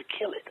allowed to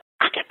kill it.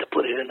 I got to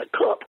put it in a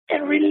cup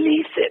and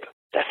release it.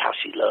 That's how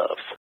she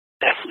loves.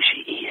 That's who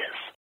she is.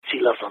 She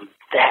loves on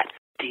that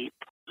deep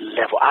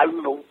level. I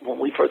remember when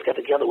we first got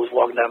together, was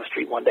walking down the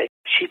street one day.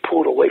 She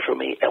pulled away from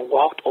me and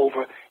walked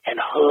over and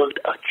hugged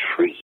a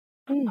tree.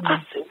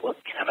 I said, what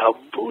kind of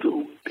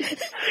voodoo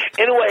bitch?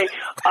 Anyway,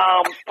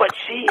 but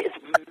she is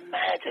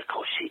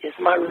magical. She is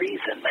my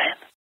reason, man.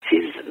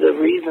 She's the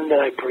reason that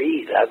I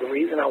breathe, the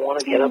reason I want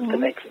to get up the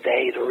next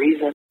day, the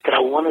reason that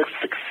I want to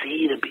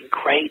succeed and be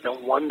great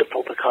and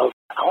wonderful, because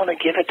I want to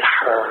give it to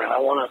her and I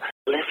want to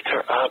lift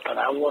her up and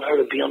I want her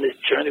to be on this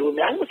journey with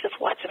me. I was just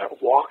watching her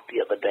walk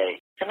the other day,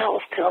 and I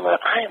was telling her,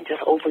 I am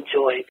just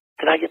overjoyed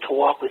that I get to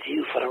walk with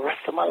you for the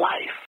rest of my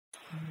life.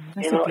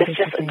 That's it's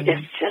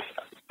just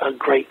a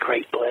great,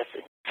 great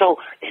blessing. So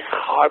it's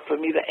hard for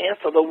me to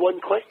answer the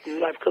one question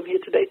that I've come here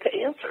today to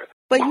answer.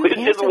 But what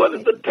is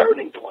the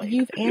turning point?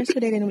 You've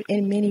answered it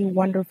in many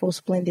wonderful,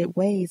 splendid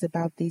ways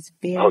about these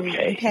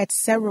You've had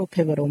several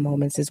pivotal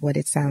moments, is what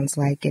it sounds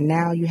like. And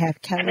now you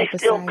have Kelly. And they're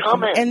still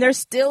coming. And they're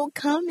still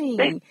coming.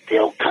 They're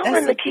still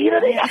coming, Nikita.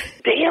 They are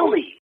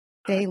daily.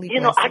 Daily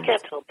blessings. I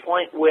get to a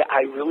point where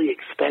I really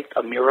expect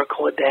a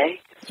miracle a day.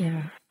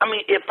 Yeah.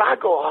 If I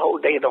go a whole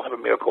day and don't have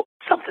a miracle,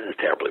 something is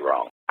terribly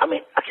wrong. I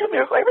get a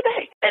miracle every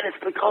day. And it's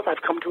because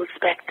I've come to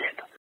expect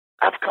it.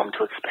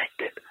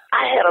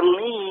 I had a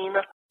lien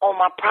on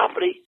my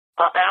property,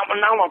 not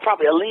on my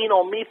property, a lien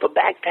on me for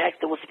back tax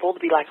that was supposed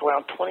to be like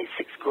around $26,000.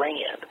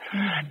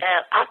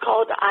 And I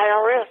called the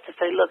IRS to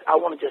say, look, I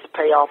want to just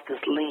pay off this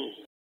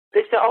lien.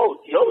 They said, oh,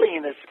 your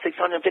lien is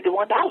 $651.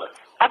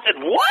 I said,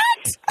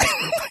 what?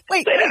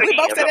 Wait, we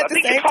both said it at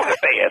the same time.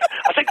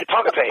 I think you're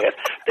talking fast.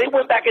 They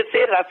went back and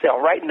said it. I said,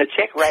 I'm writing the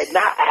check right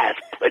now. I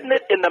was putting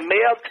it in the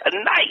mail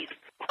tonight.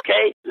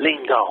 Okay?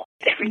 Lien gone.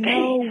 Every day.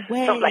 No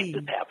way. Something like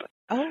this happened.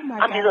 Oh,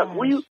 my God.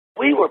 Look,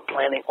 we were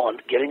planning on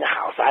getting a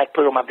house. I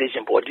put on my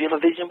vision board. Do you have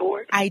a vision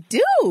board? I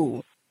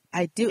do.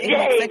 It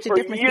makes such a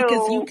difference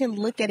because you can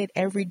look at it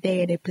every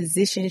day and it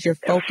positions your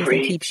focus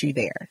and keeps you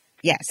there.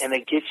 Yes. And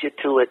it gets you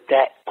to it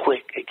that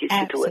quick.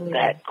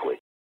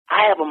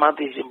 I have on my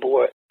vision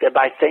board that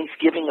by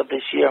Thanksgiving of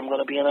this year, I'm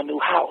going to be in a new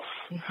house.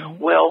 Mm-hmm.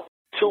 Well,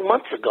 2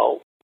 months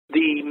ago,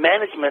 the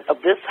management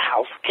of this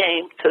house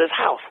came to this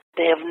house.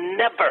 They have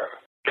never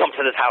come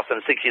to this house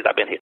in the 6 years I've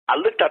been here. I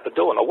looked out the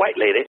door and a white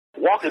lady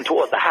walking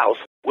towards the house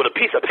with a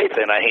piece of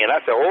paper in her hand. I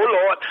said, oh,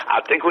 Lord,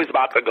 I think we're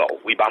about to go.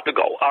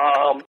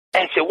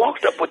 And she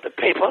walked up with the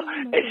paper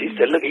and she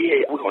said, look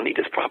here, we're going to need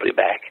this property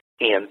back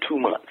in 2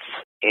 months.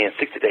 In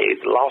 60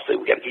 days, the law said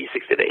we got to give you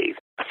 60 days.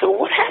 I said,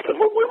 well, what happened?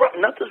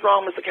 Nothing's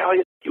wrong, Mr.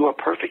 Collier. You are a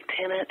perfect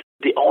tenant.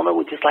 The owner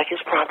would just like his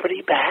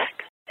property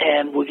back,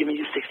 and we're giving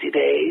you 60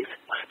 days.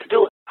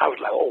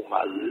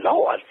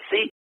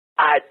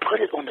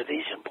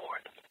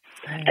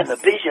 And the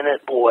vision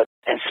board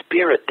and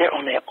spirit, they're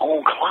on their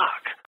own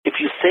clock. If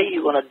you say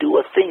you're going to do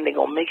a thing, they're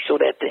going to make sure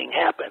that thing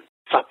happens.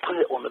 So I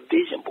put it on the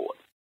vision board.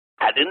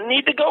 I didn't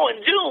need to go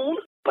in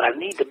June, but I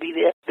need to be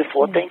there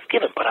before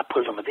Thanksgiving, but I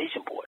put it on the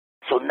vision board.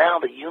 So now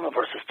the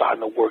universe is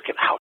starting to work it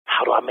out.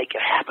 How do I make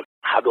it happen?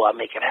 How do I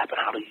make it happen?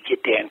 How do you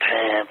get there in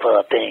time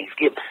for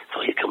Thanksgiving?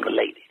 So here come the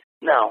ladies.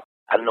 Now,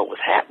 I know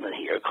what's happening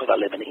here because I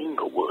live in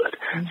Inglewood.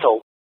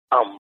 So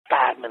I'm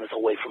 5 minutes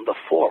away from the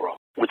Forum,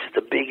 which is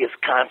the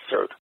biggest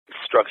concert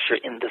structure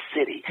in the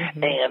city.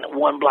 And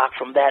 1 block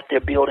from that,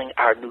 they're building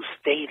our new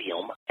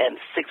stadium. And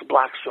 6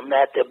 blocks from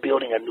that, they're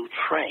building a new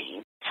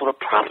train. So the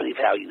property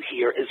value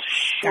here is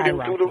shooting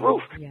through the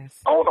roof. Yes.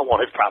 I don't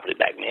want his property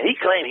back, man. He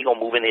claimed he's going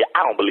to move in there.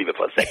 I don't believe it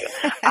for a second.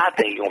 I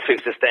think he's going to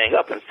fix this thing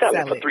up and sell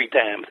it for 3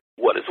 times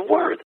what it's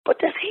worth.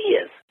 But that's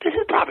his. This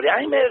is property.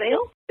 I ain't mad at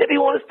him. If he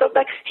wants his stuff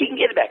back, he can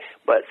get it back.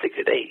 But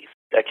 60 days,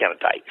 that's kind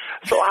of tight.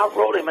 So I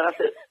wrote him and I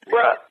said,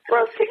 bruh,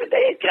 60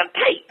 days kind of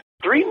tight.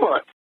 3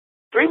 months.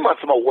 3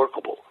 months are more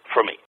workable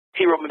for me.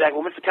 He wrote me back,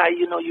 well, Mr. Kai,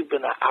 you know you've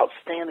been an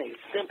outstanding,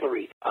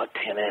 exemplary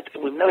tenant.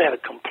 We've never had a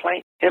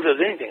complaint. If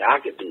there's anything I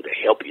could do to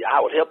help you,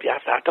 I would help you.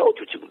 I said, I told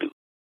you what you can do.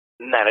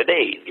 90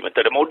 days, even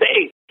 30 more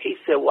days. He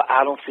said, well,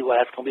 I don't see why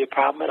that's going to be a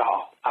problem at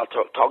all. I'll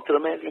talk to the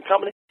management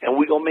company, and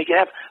we're going to make it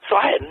happen. So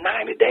I had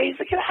 90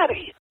 days to get out of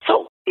here.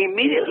 So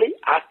immediately,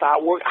 I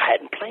started work. I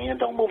hadn't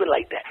planned on moving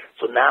like that.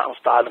 So now I'm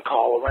starting to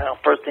call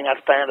around. First thing I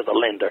found is a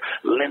lender.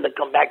 Lender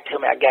come back to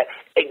me. I got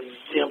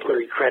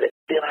exemplary credit.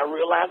 Then I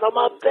realized I'm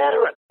a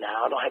veteran.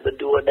 Now I don't have to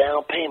do a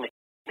down payment.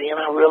 Then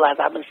I realized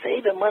I've been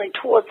saving money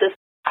towards this.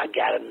 I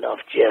got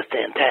enough just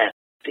in time.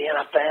 Then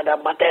I found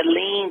out about that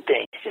lien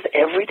thing. It's just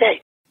every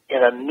day. In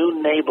a new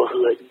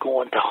neighborhood,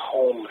 going to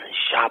homes and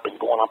shopping,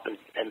 going up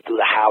and through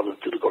the houses,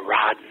 through the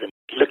garages, and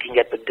looking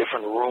at the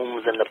different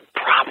rooms and the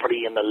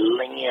property and the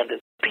land.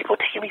 And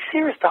people taking me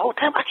serious the whole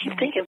time. I keep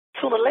thinking,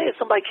 sooner or later,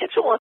 somebody catch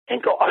on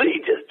and go, oh,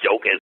 he's just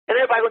joking. And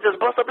everybody will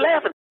just bust up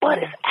laughing. But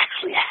it's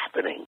actually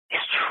happening.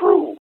 It's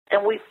true.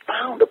 And we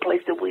found a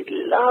place that we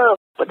love,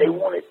 but they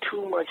wanted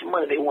too much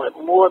money. They wanted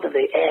more than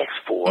they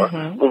asked for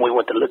when we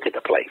went to look at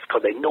the place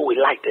because they knew we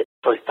liked it.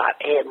 So they started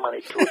adding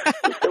money to it.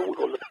 We said we're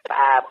going to look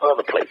at 5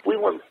 other places. We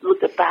went and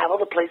looked at 5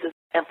 other places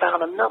and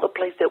found another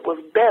place that was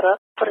better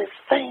for the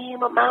same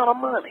amount of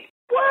money.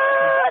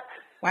 What?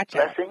 Watch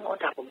out. Blessing on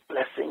top of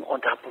blessing on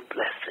top of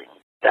blessing.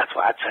 That's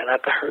why I try not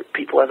to hurt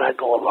people as I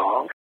go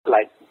along.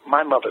 Like,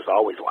 my mother's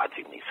always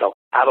watching me, so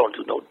I don't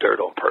do no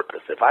dirt on purpose.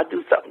 If I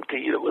do something to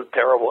you that was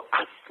terrible,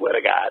 I swear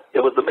to God,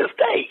 it was a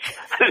mistake.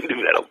 I didn't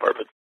do that on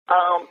purpose.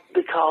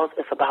 Because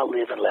it's about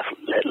live and let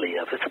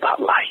live. It's about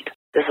light.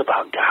 It's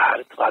about God.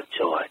 It's about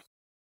joy.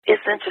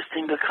 It's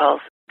interesting because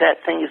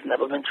that thing has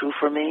never been true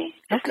for me.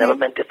 It's never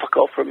been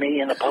difficult for me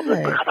in the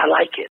public because I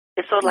like it.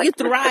 It's sort of like you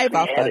thrive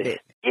off of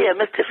it. Yeah,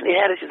 Miss Tiffany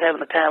Haddish is having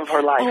the time of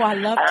her life. Oh, I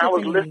love and Tiffany. I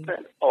was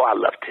listening. Oh, I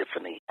love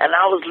Tiffany. And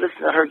I was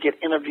listening to her get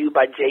interviewed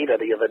by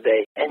Jada the other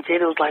day. And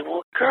Jada was like,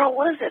 well, girl,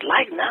 what is it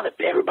like now that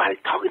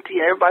everybody's talking to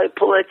you? Everybody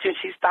pull at you. And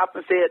she stopped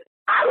and said,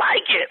 I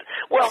like it.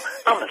 Well,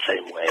 I'm the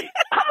same way.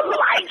 I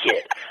like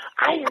it.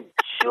 I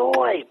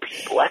enjoy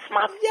people. That's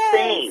my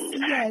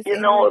thing. Yes,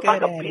 you know, if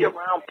I could be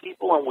around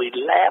people and we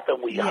laugh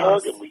and we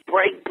hug and we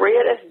break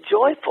bread, that's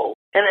joyful.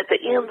 And at the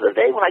end of the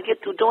day, when I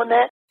get through doing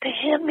that, they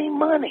hand me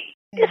money.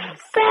 It's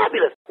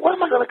fabulous. What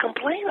am I going to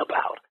complain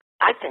about?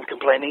 I think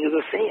complaining is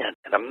a sin,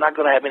 and I'm not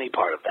going to have any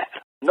part of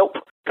that.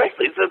 Nope.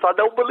 Especially since I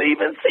don't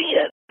believe in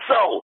sin.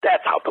 So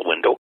that's out the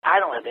window.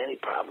 I don't have any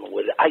problem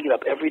with it. I get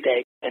up every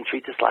day and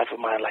treat this life of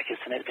mine like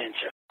it's an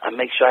adventure. I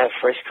make sure I have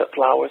fresh cut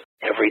flowers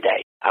every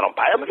day. I don't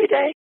buy them every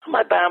day. I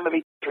might buy them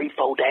every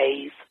 3-4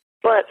 days.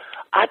 But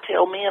I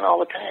tell men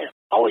all the time,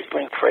 always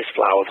bring fresh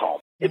flowers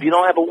home. If you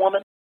don't have a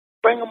woman,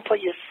 bring them for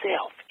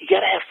yourself. You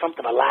got to have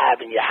something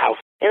alive in your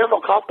house. And it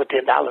don't cost but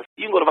 $10.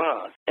 You can go to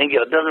Vons and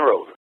get a dozen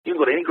roses. You can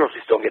go to any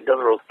grocery store and get a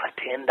dozen roses for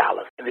 $10.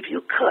 And if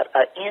you cut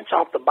an inch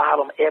off the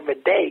bottom every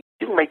day,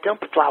 you can make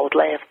them flowers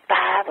last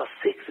 5 or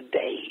 6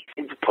 days.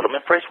 And you put them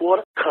in fresh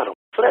water, cut them.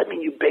 So that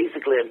means you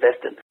basically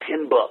invested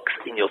 $10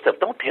 in yourself.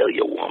 Don't tell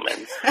your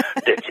woman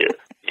that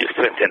you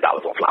spent $10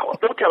 on flowers.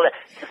 Don't tell her.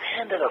 Just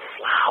hand her the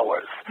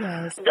flowers.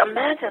 Yes.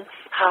 Imagine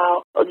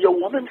how your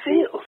woman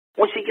feels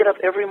when she get up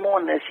every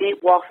morning and she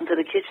walks into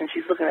the kitchen.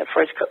 She's looking at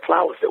fresh cut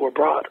flowers that were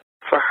brought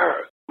for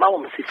her. My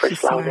woman sees fresh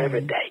flowers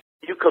every day.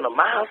 You come to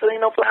my house and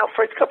ain't no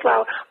fresh cut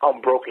flower, I'm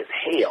broke as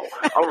hell.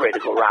 I'm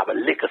ready to go rob a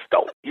liquor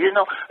store, you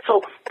know?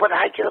 So, but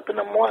I get up in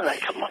the morning, I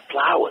cut my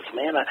flowers,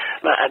 man.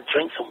 I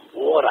drink some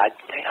water. I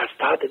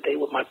start the day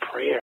with my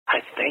prayer. I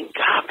thank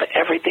God for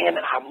everything,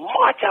 and then I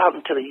march out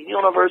into the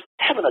universe,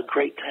 having a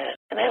great time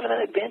and having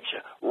an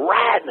adventure,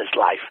 riding this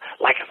life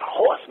like it's a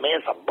horse, man.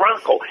 It's a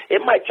bronco.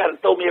 It might try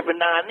to throw me every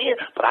now and then,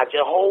 but I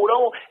just hold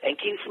on and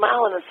keep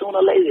smiling, and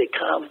sooner or later it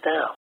calms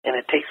down, and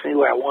it takes me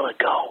where I want to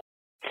go.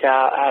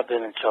 Child, I've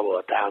been in trouble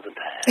 1,000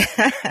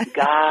 times.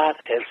 God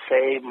has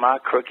saved my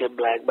crooked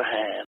black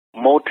behind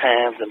more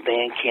times than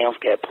Van Camp's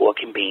got pork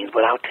and beans.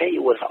 But I'll tell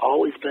you what's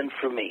always been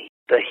for me,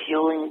 the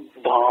healing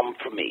balm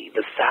for me,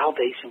 the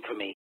salvation for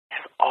me,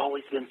 has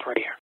always been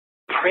prayer.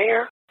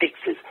 Prayer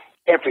fixes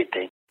everything.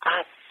 everything.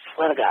 I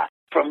swear to God,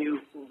 from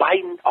you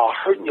biting or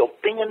hurting your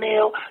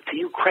fingernail to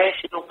you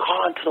crashing your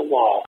car into the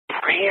wall,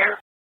 prayer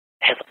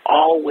has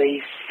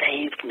always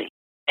saved me.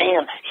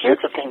 And here's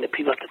the thing that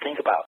people have to think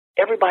about.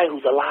 Everybody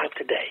who's alive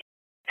today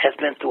has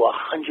been through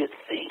 100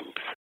 things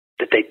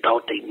that they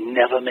thought they'd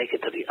never make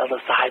it to the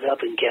other side of,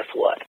 and guess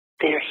what?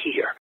 They're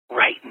here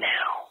right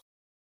now.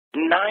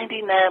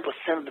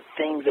 99% of the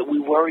things that we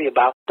worry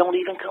about don't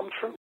even come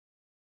true.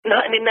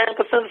 99%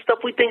 of the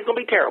stuff we think is going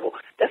to be terrible,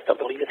 that stuff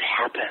don't even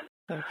happen.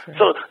 Okay.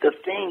 So the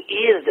thing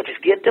is, if it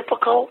gets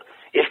difficult,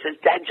 if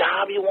that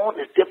job you want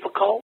is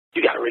difficult,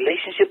 you got a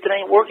relationship that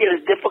ain't working,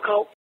 it's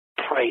difficult,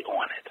 pray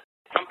on it.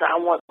 Sometimes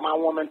I want my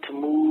woman to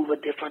move a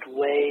different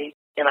way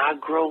in our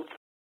growth.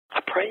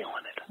 I pray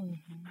on it.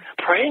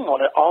 Mm-hmm. Praying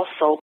on it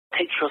also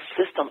takes your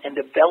system and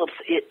develops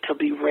it to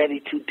be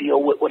ready to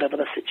deal with whatever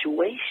the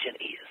situation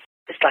is.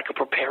 It's like a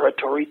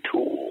preparatory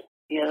tool.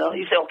 You know,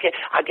 you say, okay,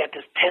 I got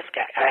this test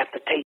I have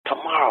to take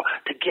tomorrow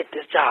to get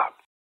this job.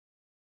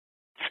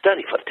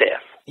 Study for the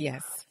test.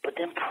 Yes. But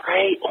then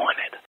pray on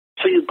it.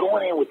 So you're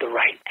going in with the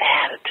right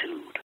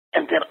attitude.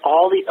 And then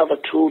all the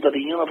other tools of the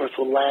universe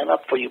will line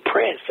up for you.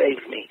 Prayer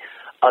saved me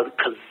a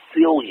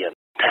gazillion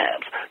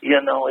times.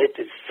 You know, it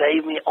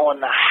saved me on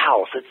the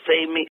house. It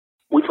saved me.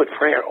 We put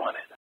prayer on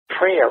it.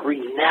 Prayer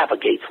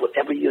re-navigates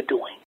whatever you're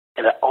doing.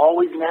 And it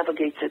always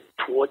navigates it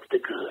towards the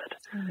good.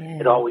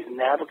 Amen. It always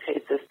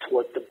navigates it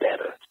towards the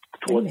better,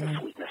 towards Amen. The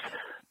sweetness,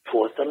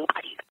 towards the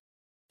light.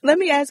 Let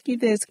me ask you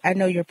this. I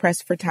know you're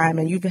pressed for time,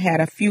 and you've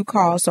had a few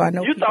calls, so I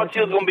know. You thought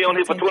you was going to be on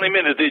here for 20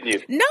 minutes, didn't you?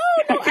 No.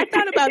 I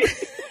thought about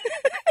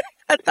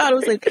I thought it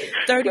was like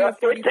 30 or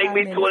 45 minutes. It take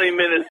me 20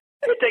 minutes.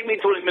 It take me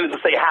 20 minutes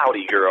to say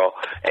howdy, girl.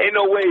 Ain't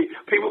no way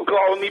people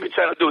calling me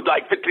trying to do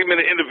like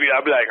 15-minute interview.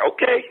 I'll be like,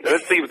 okay,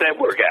 let's see if that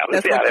work out.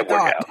 Let's see how that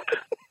work out.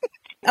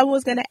 I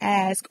was going to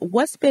ask,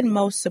 what's been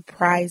most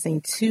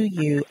surprising to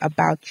you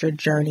about your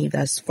journey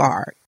thus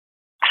far?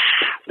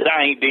 That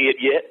I ain't dead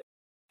yet.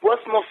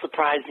 What's most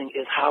surprising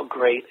is how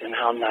great and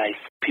how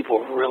nice people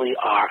really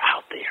are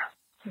out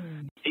there.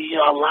 You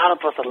know, a lot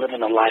of us are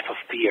living a life of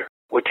fear.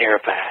 We're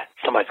terrified.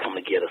 Somebody's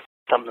coming to get us.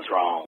 Something's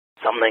wrong.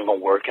 Something ain't going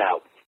to work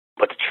out.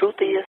 But the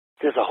truth is,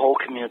 there's a whole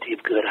community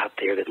of good out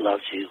there that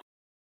loves you,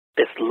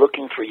 that's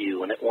looking for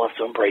you, and that wants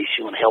to embrace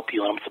you and help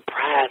you. And I'm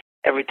surprised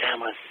every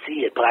time I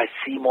see it, but I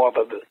see more of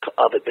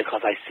it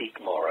because I seek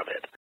more of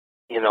it.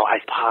 You know, I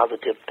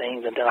positive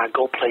things, and then I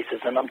go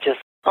places, and I'm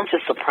just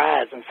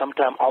surprised and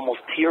sometimes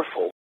almost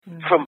tearful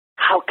from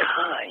how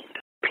kind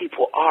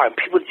people are, and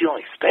people you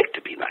don't expect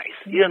to be nice.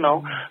 You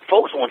know,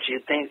 folks want you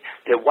to think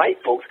that white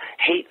folks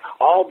hate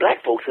all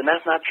black folks, and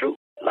that's not true.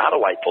 A lot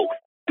of white folks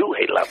do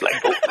hate a lot of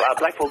black folks. A lot of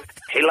black folks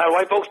hate a lot of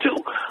white folks too.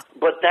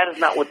 But that is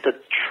not what the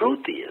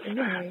truth is.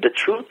 The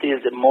truth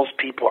is that most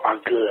people are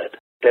good.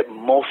 That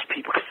most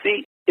people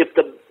see. If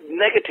the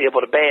negative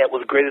or the bad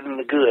was greater than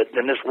the good,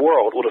 then this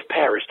world would have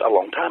perished a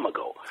long time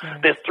ago.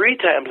 There's 3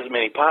 times as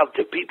many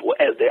positive people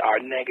as there are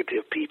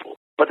negative people.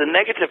 But the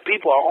negative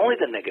people are only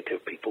the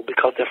negative people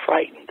because they're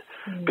frightened,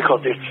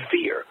 because there's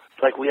fear.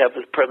 Like we have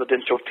this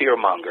presidential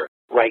fearmonger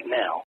right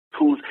now,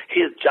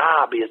 his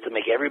job is to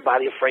make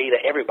everybody afraid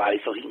of everybody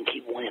so he can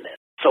keep winning.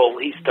 So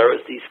he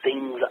stirs these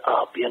things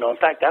up, you know. In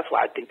fact, that's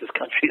why I think this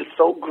country is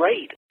so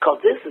great,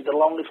 because this is the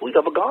longest we've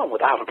ever gone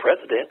without a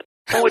president.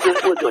 And we're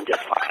doing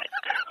just fine.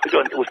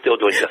 We're still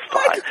doing just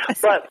fine.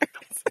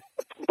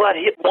 But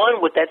he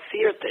won with that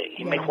fear thing.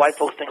 He makes white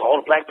folks think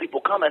all the black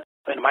people coming,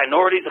 and the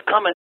minorities are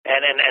coming,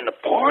 and the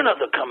foreigners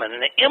are coming,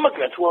 and the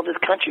immigrants. Well, this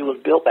country was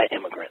built by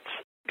immigrants.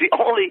 The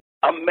only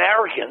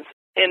Americans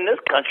in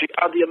this country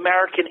are the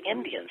American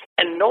Indians,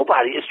 and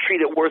nobody is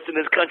treated worse in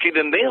this country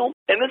than them.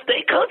 And this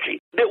state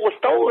country that was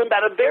stolen by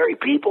the very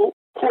people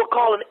who are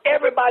calling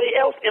everybody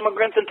else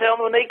immigrants and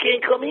telling them they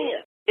can't come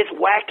in. It's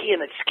wacky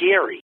and it's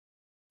scary.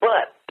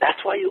 But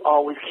that's why you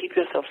always keep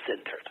yourself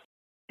centered.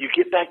 You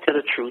get back to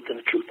the truth, and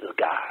the truth is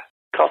God.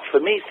 Because for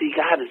me, see,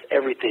 God is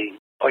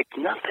everything or it's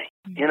nothing.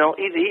 You know,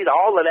 either he's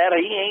all of that or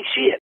he ain't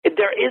shit. If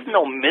there is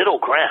no middle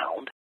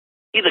ground,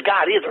 either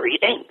God is or he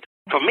ain't.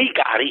 For me,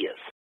 God is.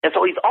 And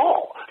so he's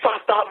all. So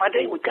I start my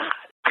day with God.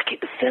 I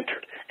keep it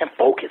centered and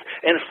focused.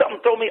 And if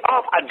something throws me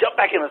off, I jump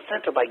back in the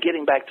center by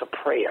getting back to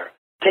prayer,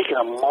 taking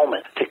a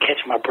moment to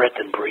catch my breath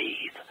and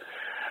breathe.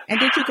 And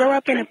did you grow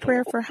up in a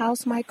prayerful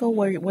house, Michael?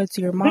 Where was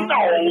your mom?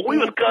 No,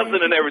 we was cousin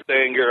and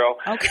everything, girl.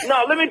 Okay.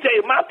 No, let me tell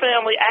you, my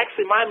family,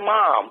 actually, my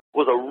mom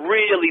was a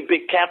really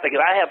big Catholic,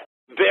 and I have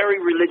very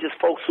religious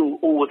folks who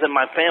was in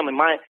my family.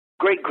 My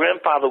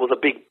great-grandfather was a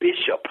big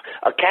bishop,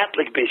 a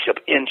Catholic bishop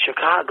in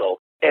Chicago,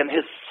 and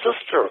his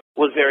sister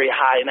was very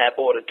high in that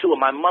order, too, and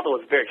my mother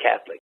was very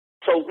Catholic.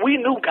 So we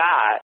knew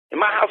God. In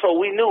my household,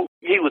 we knew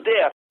he was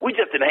there. We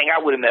just didn't hang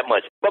out with him that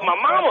much. But my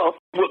mama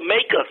would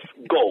make us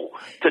go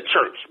to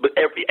church. But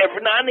every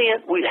now and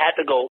then, we had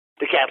to go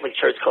to Catholic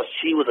church because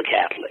she was a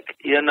Catholic,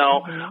 you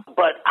know.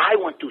 But I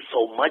went through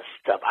so much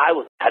stuff. I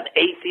was an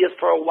atheist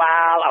for a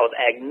while. I was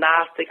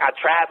agnostic. I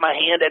tried my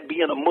hand at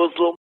being a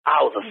Muslim.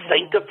 I was a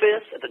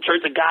sanctifist at the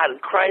Church of God in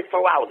Christ for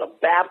a while. I was a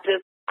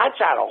Baptist. I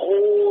tried a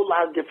whole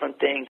lot of different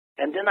things.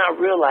 And then I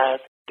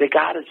realized that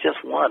God is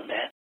just one,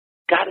 man.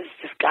 God is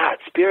just God.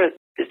 Spirit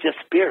is just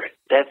spirit,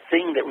 that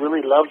thing that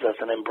really loves us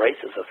and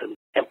embraces us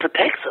and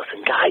protects us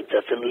and guides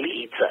us and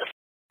leads us.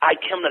 I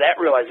came to that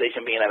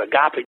realization being at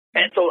Agape.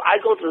 And so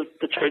I go to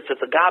the church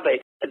that's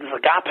Agape.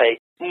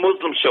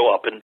 Muslims show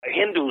up, and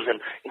Hindus and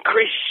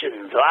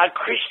Christians, a lot of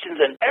Christians,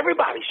 and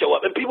everybody show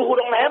up. And people who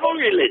don't have a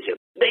religion,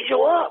 they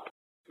show up.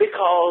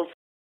 Because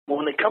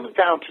when it comes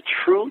down to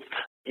truth,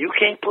 you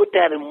can't put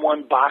that in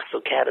one box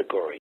or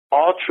category.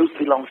 All truth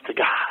belongs to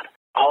God.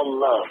 All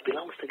love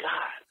belongs to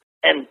God.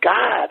 And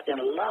God and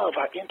love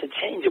are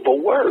interchangeable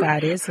words.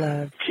 God is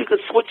love. You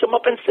could switch them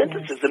up in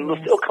sentences and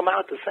it'll still come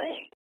out the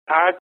same.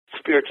 Our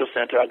spiritual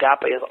center,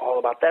 Agape, is all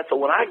about that. So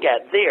when I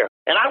got there,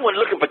 and I went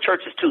looking for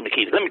churches too,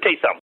 Nikita, let me tell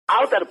you something. I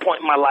was at a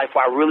point in my life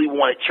where I really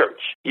wanted church.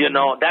 You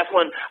know, that's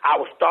when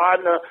I was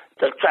starting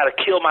to try to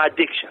kill my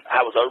addiction.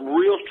 I was a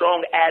real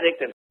strong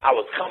addict, and I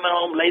was coming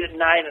home late at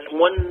night, and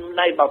one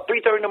night about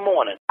 3:30 in the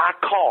morning, I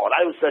called.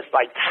 I was just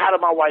like tired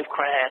of my wife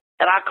crying,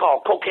 and I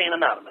called Cocaine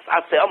Anonymous.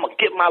 I said, I'm going to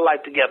get my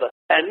life together.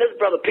 And this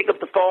brother picked up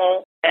the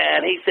phone,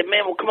 and he said,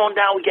 man, well, come on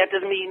down. We got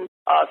this meeting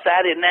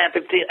Saturday at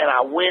 9:15, and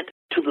I went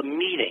to the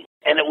meeting.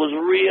 And it was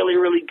really,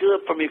 really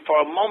good for me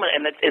for a moment,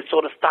 and it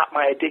sort of stopped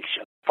my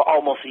addiction for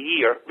almost a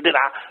year. Then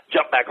I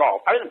jumped back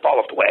off. I didn't fall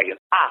off the wagon.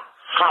 I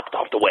hopped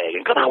off the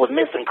wagon because I was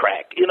missing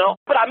crack, you know.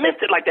 But I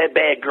missed it like that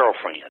bad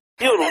girlfriend.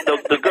 You know,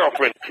 the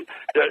girlfriend,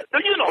 the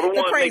one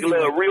that make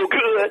love real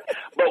good.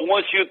 But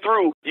once you're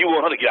through, you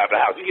want her to get out of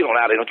the house. You get on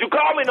out of there. Don't you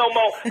call me no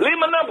more. Leave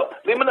my number.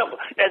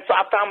 And so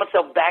I found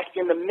myself back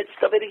in the midst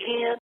of it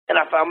again. And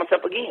I found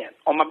myself again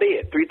on my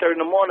bed, 3:30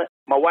 in the morning.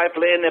 My wife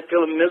laying there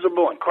feeling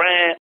miserable and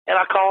crying. And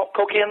I called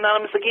Cocaine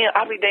Anonymous again.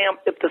 I'll be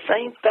damned if the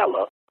same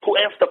fella who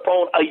answered the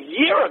phone a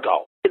year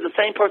ago is the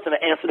same person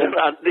that answered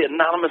the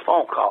anonymous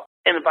phone call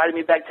and invited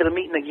me back to the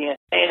meeting again.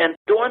 And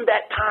during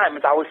that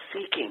time, as I was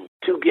seeking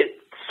to get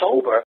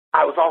sober,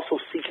 I was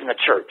also seeking a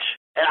church.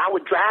 And I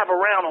would drive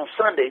around on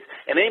Sundays,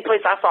 and any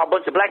place I saw a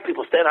bunch of black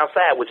people standing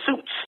outside with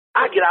suits,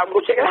 I'd get out and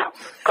go check it out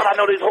because I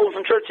know there's holding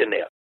some church in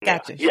there.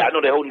 Gotcha. Yeah, I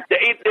know they're holding.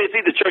 It's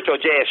either church or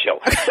jazz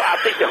show. So I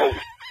think they're holding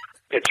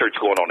a church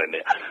going on in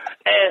there.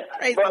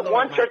 But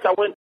one church I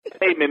went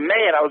made me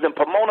mad. I was in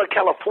Pomona,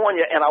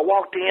 California, and I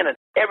walked in, and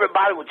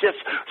everybody was just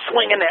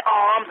swinging their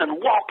arms and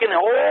walking, and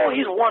oh,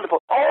 he's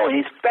wonderful. Oh,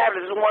 he's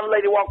fabulous. One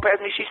lady walked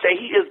past me. She said,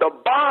 he is the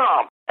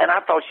bomb. And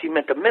I thought she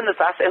meant the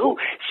minister. I said, who?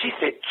 She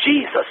said,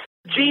 Jesus.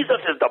 Jesus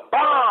is the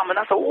bomb. And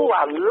I said, oh,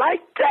 I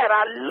like that.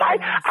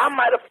 I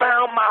might have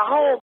found my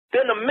home.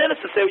 Then the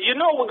minister said, you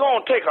know, we're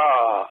going to take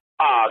a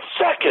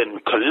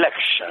second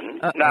collection.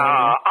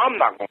 Now, I'm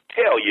not going to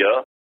tell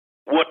you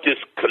what this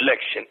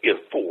collection is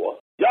for.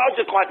 Y'all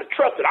just going to have to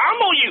trust it. I'm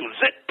going to use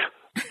it,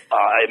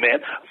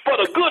 amen, for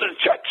the good of the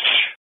church.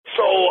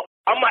 So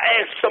I'm going to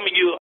ask some of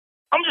you,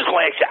 I'm just going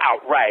to ask you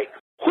outright,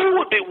 who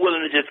would be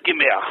willing to just give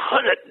me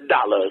 $100?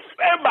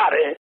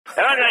 Everybody,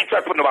 and I ain't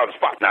trying to put nobody on the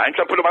spot now. I ain't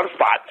trying to put nobody on the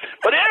spot.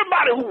 But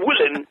everybody who's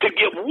willing to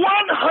give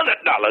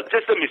 $100,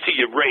 just let me see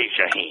you raise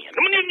your hand.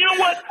 You know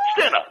what?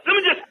 Stand up. Let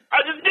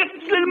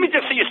me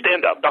just see you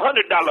stand up. The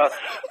 $100,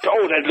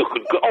 that look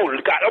good. Oh,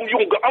 God, I'm going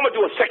to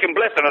do a second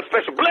blessing, a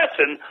special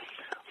blessing.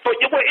 Will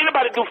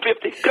anybody do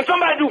 50? Can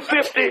somebody do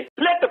 50?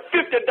 Let the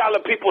 $50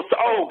 people say,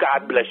 oh,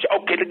 God bless you.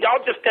 Okay, y'all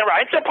just stand right.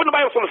 I ain't trying to put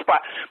nobody else on the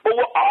spot. But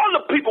will all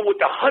the people with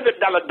the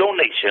 $100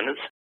 donations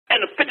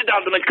and the $50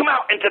 donations come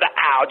out into the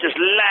aisle, just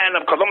line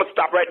up, because I'm going to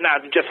stop right now.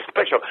 It's just a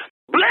special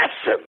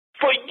blessing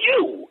for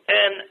you.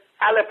 And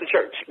I left the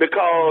church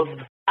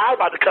because I was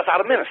about to cuss out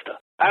a minister.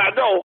 I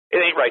know it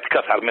ain't right to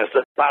cuss out a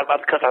minister, but I was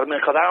about to cuss out a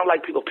minister because I don't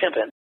like people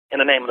pimping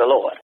in the name of the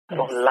Lord. I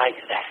don't like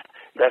that.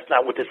 That's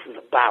not what this is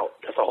about.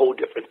 That's a whole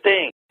different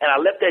thing. And I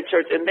left that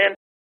church, and then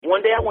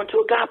one day I went to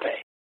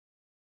Agape.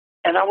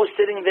 And I was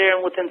sitting there,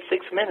 and within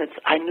 6 minutes,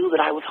 I knew that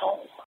I was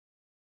home.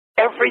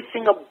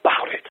 Everything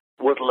about it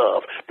was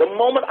love. The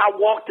moment I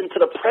walked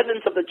into the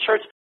presence of the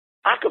church,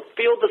 I could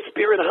feel the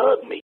Spirit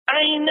hug me.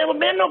 I ain't never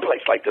been no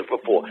place like this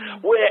before,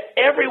 where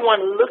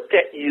everyone looked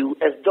at you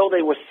as though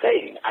they were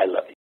saying, I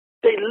love you.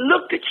 They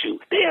looked at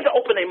you. They had to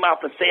open their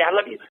mouth and say, I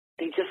love you.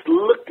 They just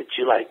looked at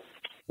you like,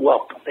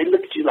 welcome. They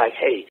looked at you like,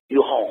 hey,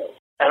 you're home.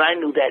 And I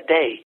knew that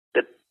day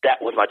that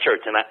was my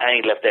church, and I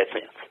ain't left that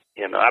since.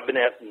 You know, I've been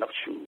there, I've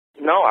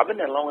been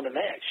there longer than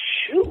that.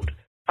 Shoot.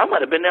 I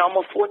might have been there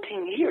almost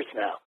 14 years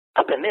now.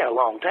 I've been there a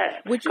long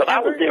time. Because I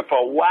was there for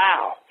a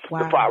while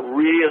before I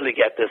really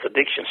got this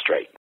addiction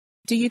straight.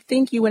 Do you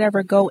think you would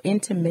ever go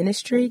into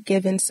ministry,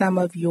 given some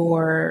of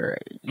your,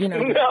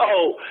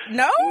 No.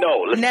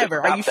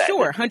 Never. Are you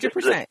sure?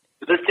 100%.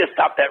 Let's just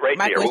stop that right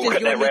Michael, there.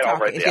 It's just you and me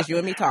talking. It's just you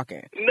and me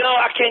talking. No,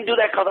 I can't do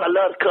that because I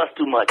love to cuss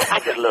too much.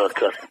 I just love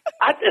cussing.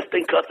 I just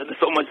think cussing is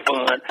so much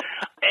fun.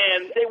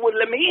 And they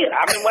wouldn't let me in.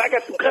 I mean, when I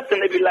got some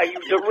cussing, they'd be like,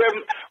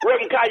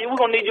 Reverend Kaya, we're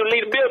going to need you to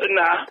lead the building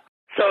now.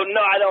 So,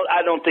 no,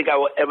 I don't think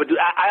I will ever do.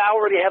 I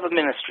already have a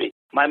ministry.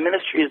 My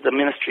ministry is the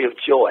ministry of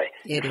joy.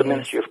 It's the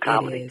ministry of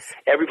comedy.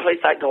 Every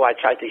place I go, I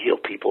try to heal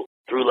people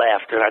through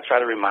laughter. I try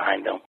to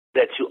remind them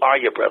that you are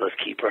your brother's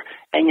keeper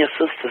and your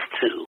sister's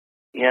too.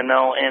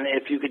 And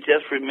if you could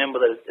just remember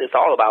that it's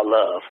all about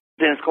love.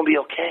 then it's going to be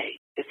okay.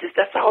 It's just,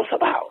 that's all it's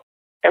about.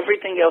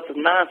 Everything else is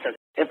nonsense.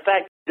 In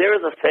fact, there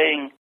is a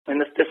thing in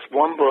this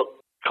one book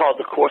called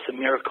The Course in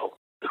Miracles.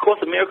 The Course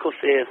in Miracles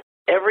says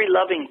every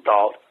loving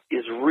thought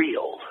is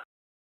real,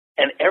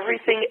 and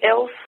everything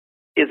else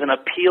is an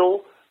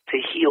appeal to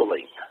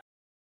healing.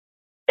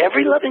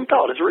 Every loving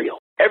thought is real.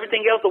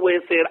 Everything else, the way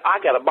it said, I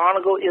got a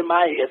barnacle in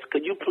my head.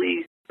 Could you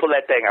please pull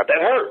that thing out?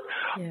 That hurt.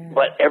 Yeah.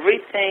 But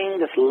everything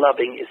that's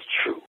loving is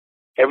true.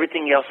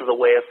 Everything else is a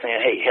way of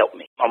saying, hey, help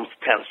me. I'm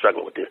kind of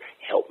struggling with this.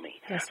 Help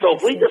me. That's so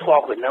if we just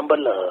walk with nothing but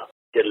love,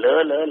 just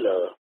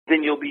love,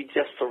 then you'll be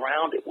just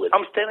surrounded with it.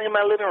 I'm standing in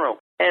my living room,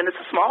 and it's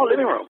a small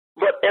living room.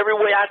 But every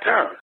way I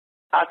turn,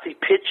 I see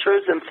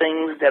pictures and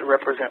things that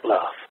represent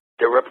love,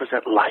 that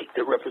represent light,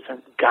 that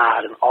represent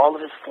God in all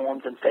of his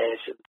forms and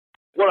fashions.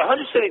 Well,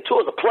 100 City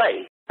Tour is a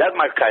play. That's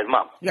Michael Kai's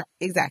mom. Yeah,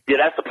 exactly.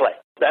 Yeah, that's a play.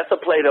 That's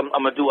a play that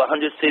I'm going to do 100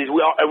 cities.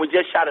 We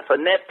just shot it for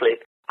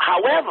Netflix.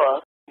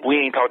 However,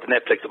 we ain't talked to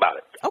Netflix about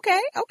it.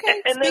 Okay.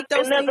 And speak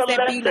those things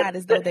that be not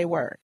as though they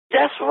were.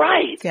 That's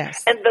right.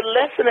 Yes. And the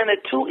lesson in it,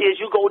 too, is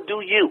you go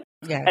do you.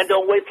 Yes. And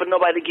don't wait for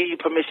nobody to give you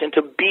permission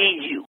to be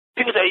you.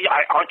 People say,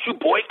 aren't you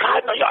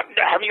boycotting?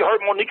 Have you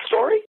heard Monique's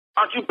story?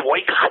 Aren't you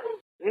boycotting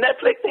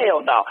Netflix?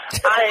 Hell no.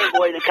 I ain't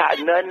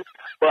boycotting nothing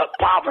but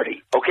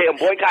poverty. Okay,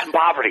 I'm boycotting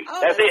poverty.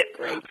 Oh, that's it.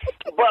 Great.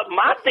 But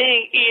my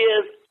thing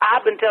is,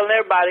 I've been telling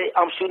everybody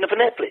I'm shooting it for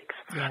Netflix.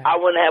 Yeah. I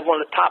want to have one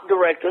of the top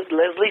directors,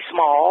 Leslie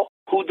Small,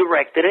 who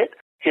directed it.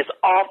 He's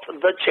off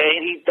the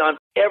chain. He's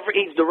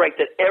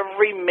directed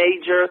every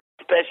major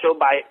special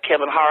by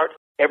Kevin Hart,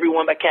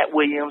 everyone by Cat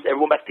Williams,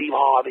 everyone by Steve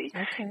Harvey.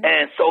 Okay.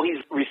 And so he's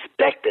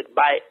respected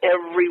by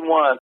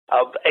everyone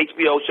of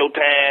HBO,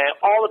 Showtime,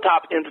 all the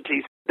top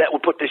entities that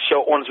would put this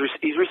show on.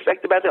 He's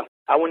respected by them.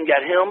 I went and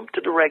got him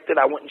to direct it.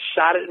 I went and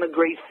shot it in a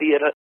great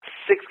theater,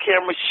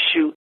 6-camera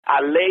shoot.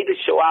 I laid the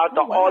show out.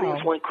 The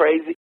audience went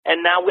crazy.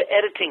 And now we're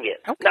editing it.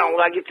 Okay. Now, when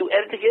I get through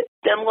editing it,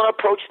 then I'm going to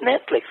approach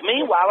Netflix.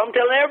 Meanwhile, I'm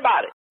telling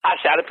everybody, I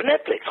shot it for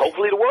Netflix.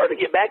 Hopefully the word will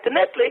get back to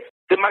Netflix.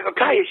 Then Michael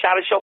Colyar shot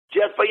a show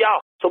just for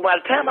y'all. So by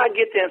the time I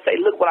get there and say,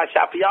 look what I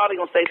shot for y'all,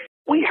 they're going to say,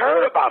 we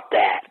heard about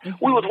that.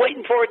 Mm-hmm. We was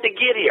waiting for it to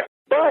get here.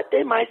 But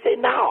they might say,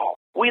 no,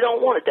 we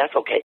don't want it. That's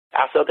okay.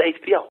 I'll sell it to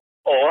HBO.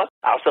 Or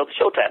I'll sell it to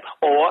Showtime.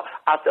 Or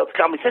I'll sell it to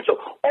Comedy Central.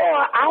 Or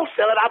I'll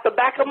sell it out the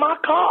back of my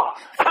car.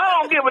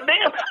 I don't give a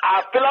damn.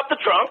 I fill up the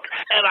trunk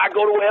and I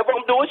go to wherever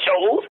I'm doing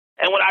shows.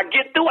 And when I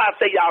get through, I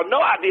say, y'all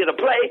know I did a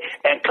play,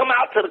 and come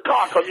out to the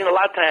car. Because, a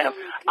lot of times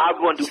I'm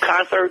going to do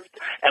concerts,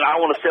 and I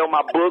want to sell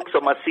my books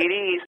or my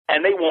CDs, and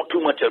they want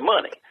too much of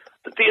money.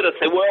 The theater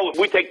say, well,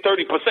 we take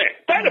 30%.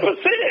 30%?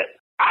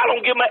 I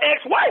don't give my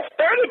ex-wife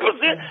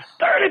 30%.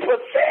 30%.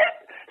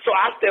 So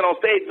I stand on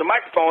stage with the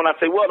microphone, I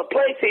say, well, the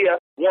place here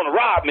want to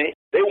rob me.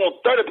 They want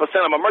 30%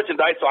 of my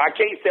merchandise, so I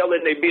can't sell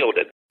it in their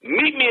building.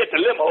 Meet me at the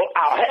limo.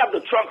 I'll have the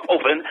trunk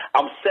open.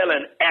 I'm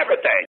selling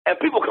everything. And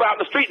people come out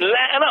in the street and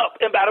line up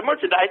and buy the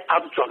merchandise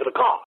out the trunk of the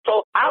car.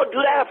 So I'll do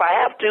that if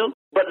I have to.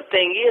 But the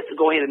thing is to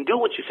go ahead and do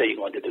what you say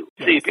you're going to do.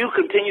 Yes. See, if you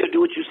continue to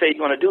do what you say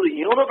you're going to do, the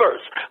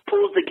universe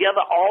pulls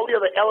together all the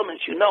other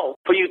elements you know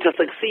for you to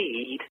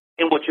succeed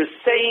in what you're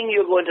saying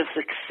you're going to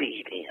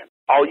succeed in.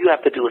 All you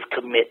have to do is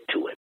commit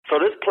to it.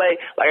 So this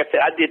play, like I said,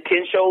 I did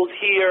 10 shows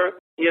here.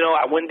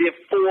 I went and did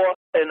 4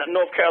 in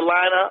North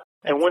Carolina.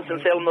 In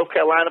Winston-Salem, North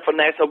Carolina for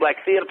National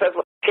Black Theater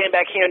Festival. Came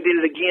back here and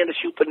did it again to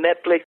shoot for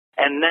Netflix.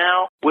 And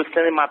now we're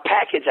sending my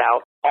package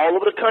out all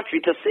over the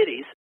country to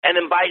cities and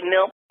inviting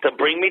them to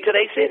bring me to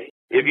their city.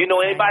 If you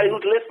know anybody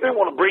who's listening,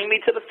 want to bring me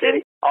to the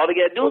city, all they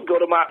got to do is go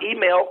to my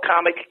email,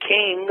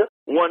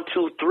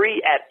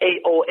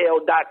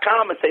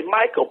 comicking123@aol.com, and say,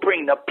 Michael,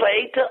 bring the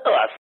play to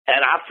us.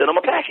 And I'll send them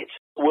a package.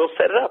 We'll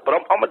set it up. But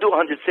I'm going to do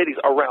 100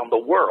 cities around the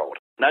world,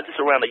 not just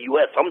around the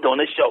U.S. I'm doing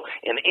this show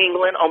in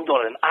England. I'm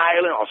doing it in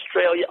Ireland,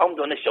 Australia. I'm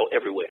doing this show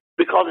everywhere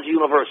because it's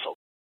universal.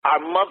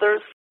 Our mothers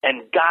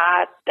and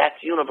God,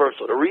 that's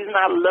universal. The reason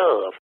I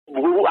love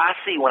who I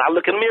see when I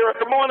look in the mirror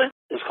in the morning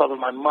is because of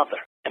my mother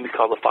and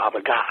because of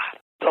Father God.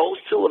 Those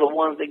two are the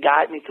ones that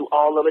guide me through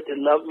all of it, that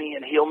love me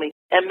and heal me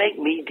and make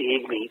me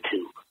dig me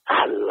too.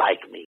 I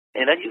like me.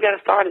 And then you got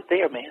to start it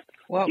there, man.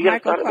 Well,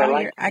 Michael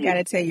Colyar, I got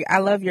to tell you, I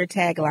love your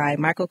tagline,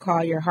 Michael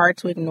Colyar, hard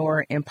to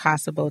ignore,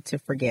 impossible to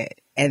forget.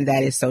 And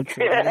that is so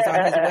true. That is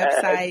on his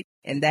website,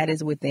 and that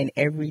is within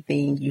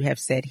everything you have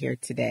said here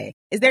today.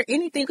 Is there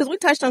anything, because we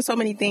touched on so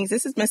many things,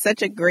 this has been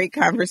such a great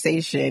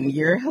conversation.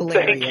 You're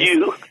hilarious. Thank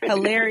you.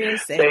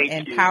 Hilarious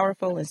and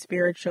powerful and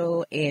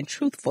spiritual and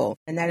truthful.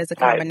 And that is a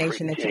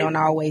combination that you don't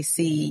always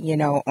see,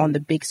 on the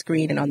big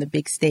screen and on the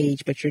big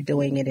stage, but you're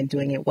doing it and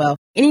doing it well.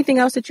 Anything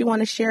else that you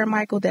want to share,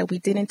 Michael, that we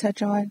didn't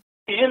touch on?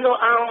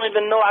 I don't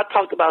even know. I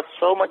talked about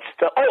so much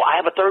stuff. Oh, I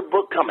have a third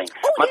book coming.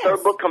 My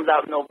third book comes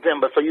out in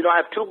November. So, I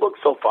have 2 books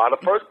so far. The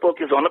first book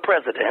is on the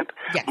president,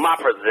 my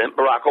president,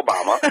 Barack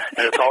Obama.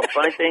 And it's called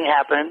Funny Thing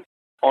Happened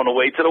on the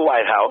Way to the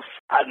White House.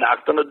 I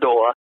knocked on the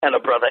door, and a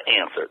brother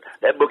answered.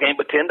 That book ain't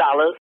but $10.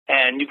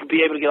 And you can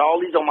be able to get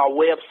all these on my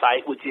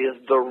website, which is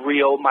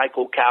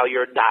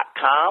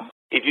therealmichaelcolyar.com.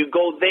 If you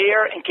go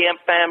there and can't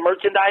find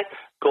merchandise,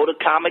 go to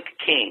Comic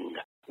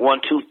King.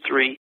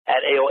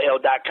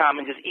 123@AOL.com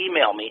and just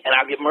email me, and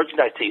I'll get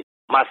merchandise to you.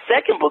 My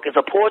second book is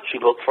a poetry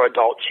book for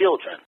adult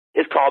children.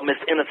 It's called Miss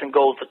Innocent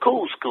Goes to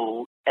Cool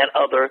School and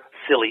Other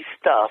Silly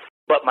Stuff.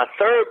 But my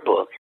third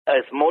book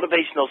is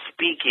motivational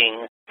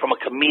speaking from a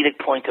comedic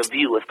point of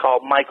view. It's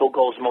called Michael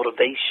Goes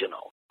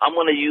Motivational. I'm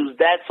going to use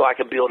that so I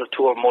can build a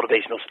tour of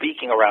motivational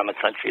speaking around the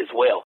country as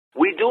well.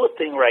 We do a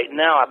thing right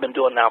now, I've been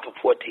doing now for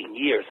 14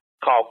 years,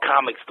 called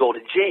Comics Go to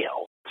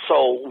Jail.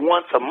 So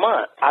once a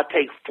month, I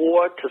take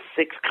 4 to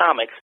 6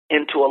 comics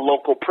into a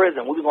local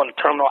prison. We're going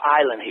to Terminal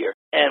Island here,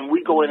 and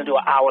we go in and do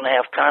an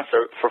hour-and-a-half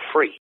concert for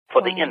free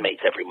for the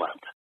inmates every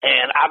month.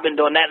 And I've been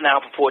doing that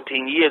now for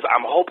 14 years.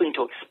 I'm hoping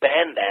to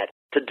expand that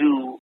to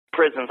do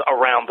prisons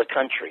around the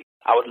country.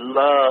 I would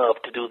love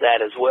to do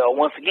that as well.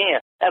 Once again,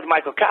 that's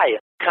Michael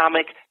Colyar,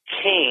 Comic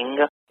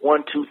King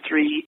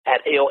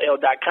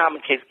 123@AOL.com,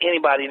 in case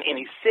anybody in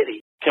any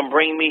city can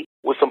bring me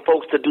with some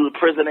folks to do the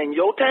prison in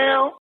your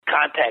town.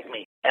 Contact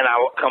me, and I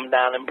will come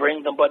down and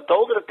bring them. But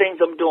those are the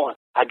things I'm doing.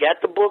 I got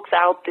the books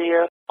out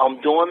there. I'm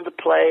doing the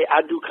play.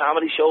 I do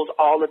comedy shows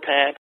all the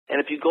time. And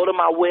if you go to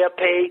my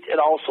webpage, it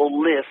also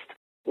lists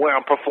where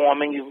I'm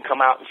performing. You can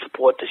come out and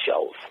support the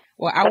shows.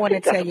 Well, I want to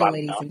tell you,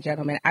 ladies and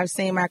gentlemen, I've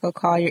seen Michael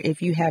Colyar.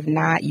 If you have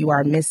not, you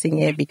are missing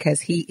it,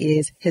 because he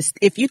is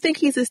if you think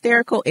he's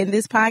hysterical in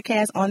this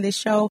podcast, on this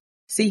show,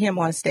 see him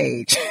on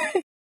stage.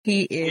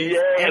 He is.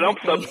 Yeah, and I'm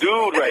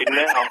subdued right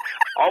now.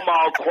 I'm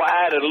all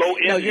quiet and low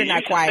energy. No, you're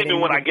not quiet. You see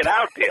me when I get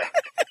out there.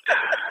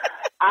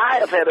 I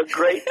have had a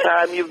great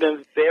time. You've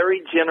been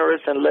very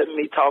generous and letting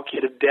me talk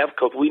you to death,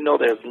 because we know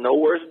there's no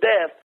worse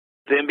death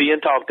than being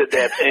talked to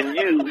death. And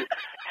you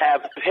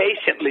have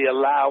patiently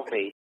allowed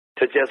me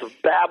to just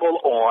babble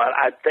on.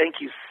 I thank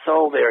you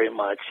so very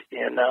much,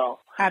 you know.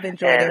 I've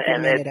enjoyed every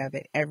minute of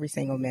it, every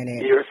single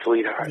minute. You're a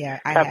sweetheart. Yeah,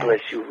 God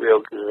bless you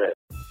real good.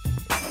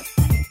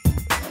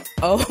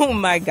 Oh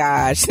my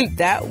gosh,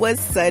 that was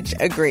such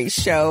a great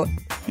show.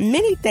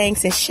 Many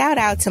thanks and shout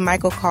out to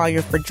Michael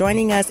Colyar for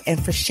joining us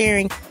and for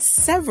sharing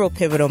several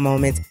pivotal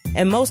moments,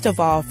 and most of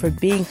all, for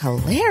being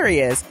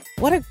hilarious.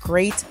 What a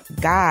great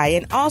guy.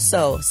 And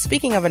also,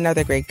 speaking of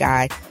another great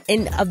guy,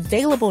 and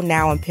available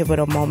now on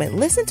Pivotal Moment,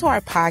 listen to our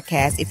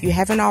podcast, if you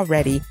haven't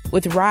already,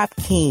 with Rob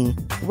King.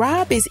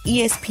 Rob is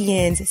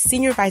ESPN's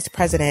Senior Vice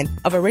President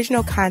of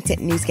Original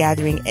Content, News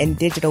Gathering, and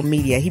Digital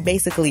Media. He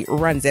basically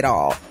runs it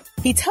all.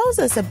 He tells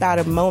us about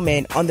a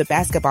moment on the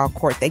basketball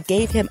court that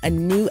gave him a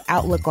new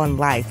outlook on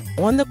life,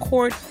 on the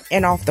court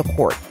and off the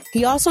court.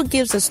 He also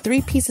gives us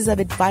 3 pieces of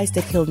advice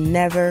that he'll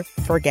never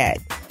forget.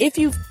 If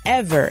you've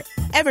ever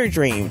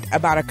dreamed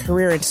about a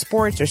career in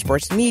sports or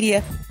sports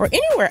media, or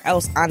anywhere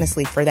else,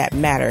 honestly, for that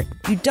matter,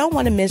 you don't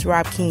want to miss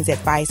Rob King's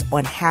advice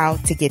on how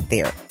to get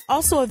there.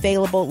 Also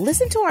available,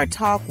 listen to our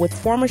talk with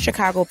former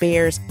Chicago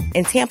Bears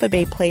and Tampa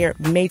Bay player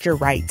Major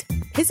Wright.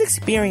 His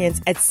experience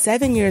at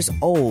 7 years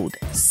old,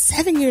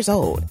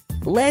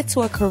 led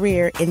to a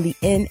career in the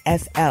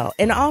NFL.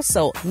 And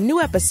also, new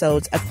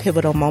episodes of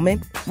Pivotal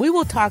Moment, we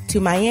will talk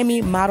to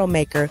Miami model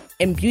maker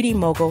and beauty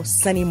mogul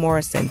Sunny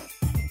Morrison.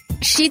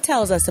 She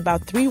tells us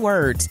about 3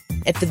 words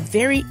at the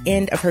very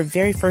end of her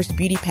very first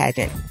beauty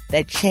pageant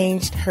that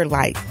changed her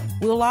life.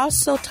 We'll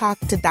also talk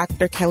to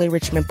Dr. Kelly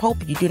Richmond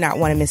Pope. You do not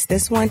want to miss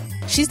this one.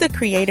 She's the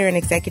creator and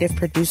executive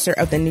producer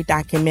of the new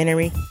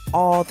documentary,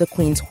 All the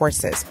Queen's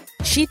Horses.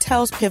 She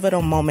tells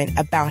Pivotal Moment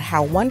about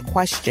how one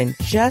question,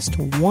 just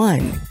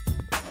one,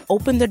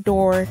 opened the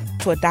door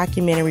to a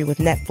documentary with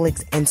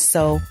Netflix and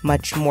so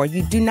much more.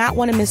 You do not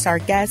want to miss our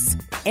guests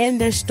and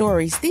their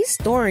stories. These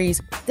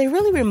stories, they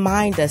really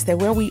remind us that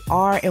where we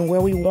are and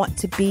where we want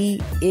to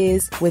be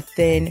is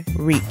within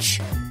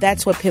reach.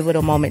 That's what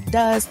Pivotal Moment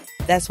does.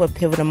 That's what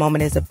Pivotal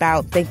Moment is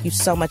about. Thank you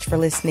so much for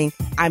listening.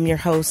 I'm your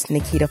host,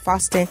 Nikita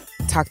Faustin.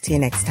 Talk to you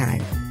next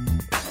time.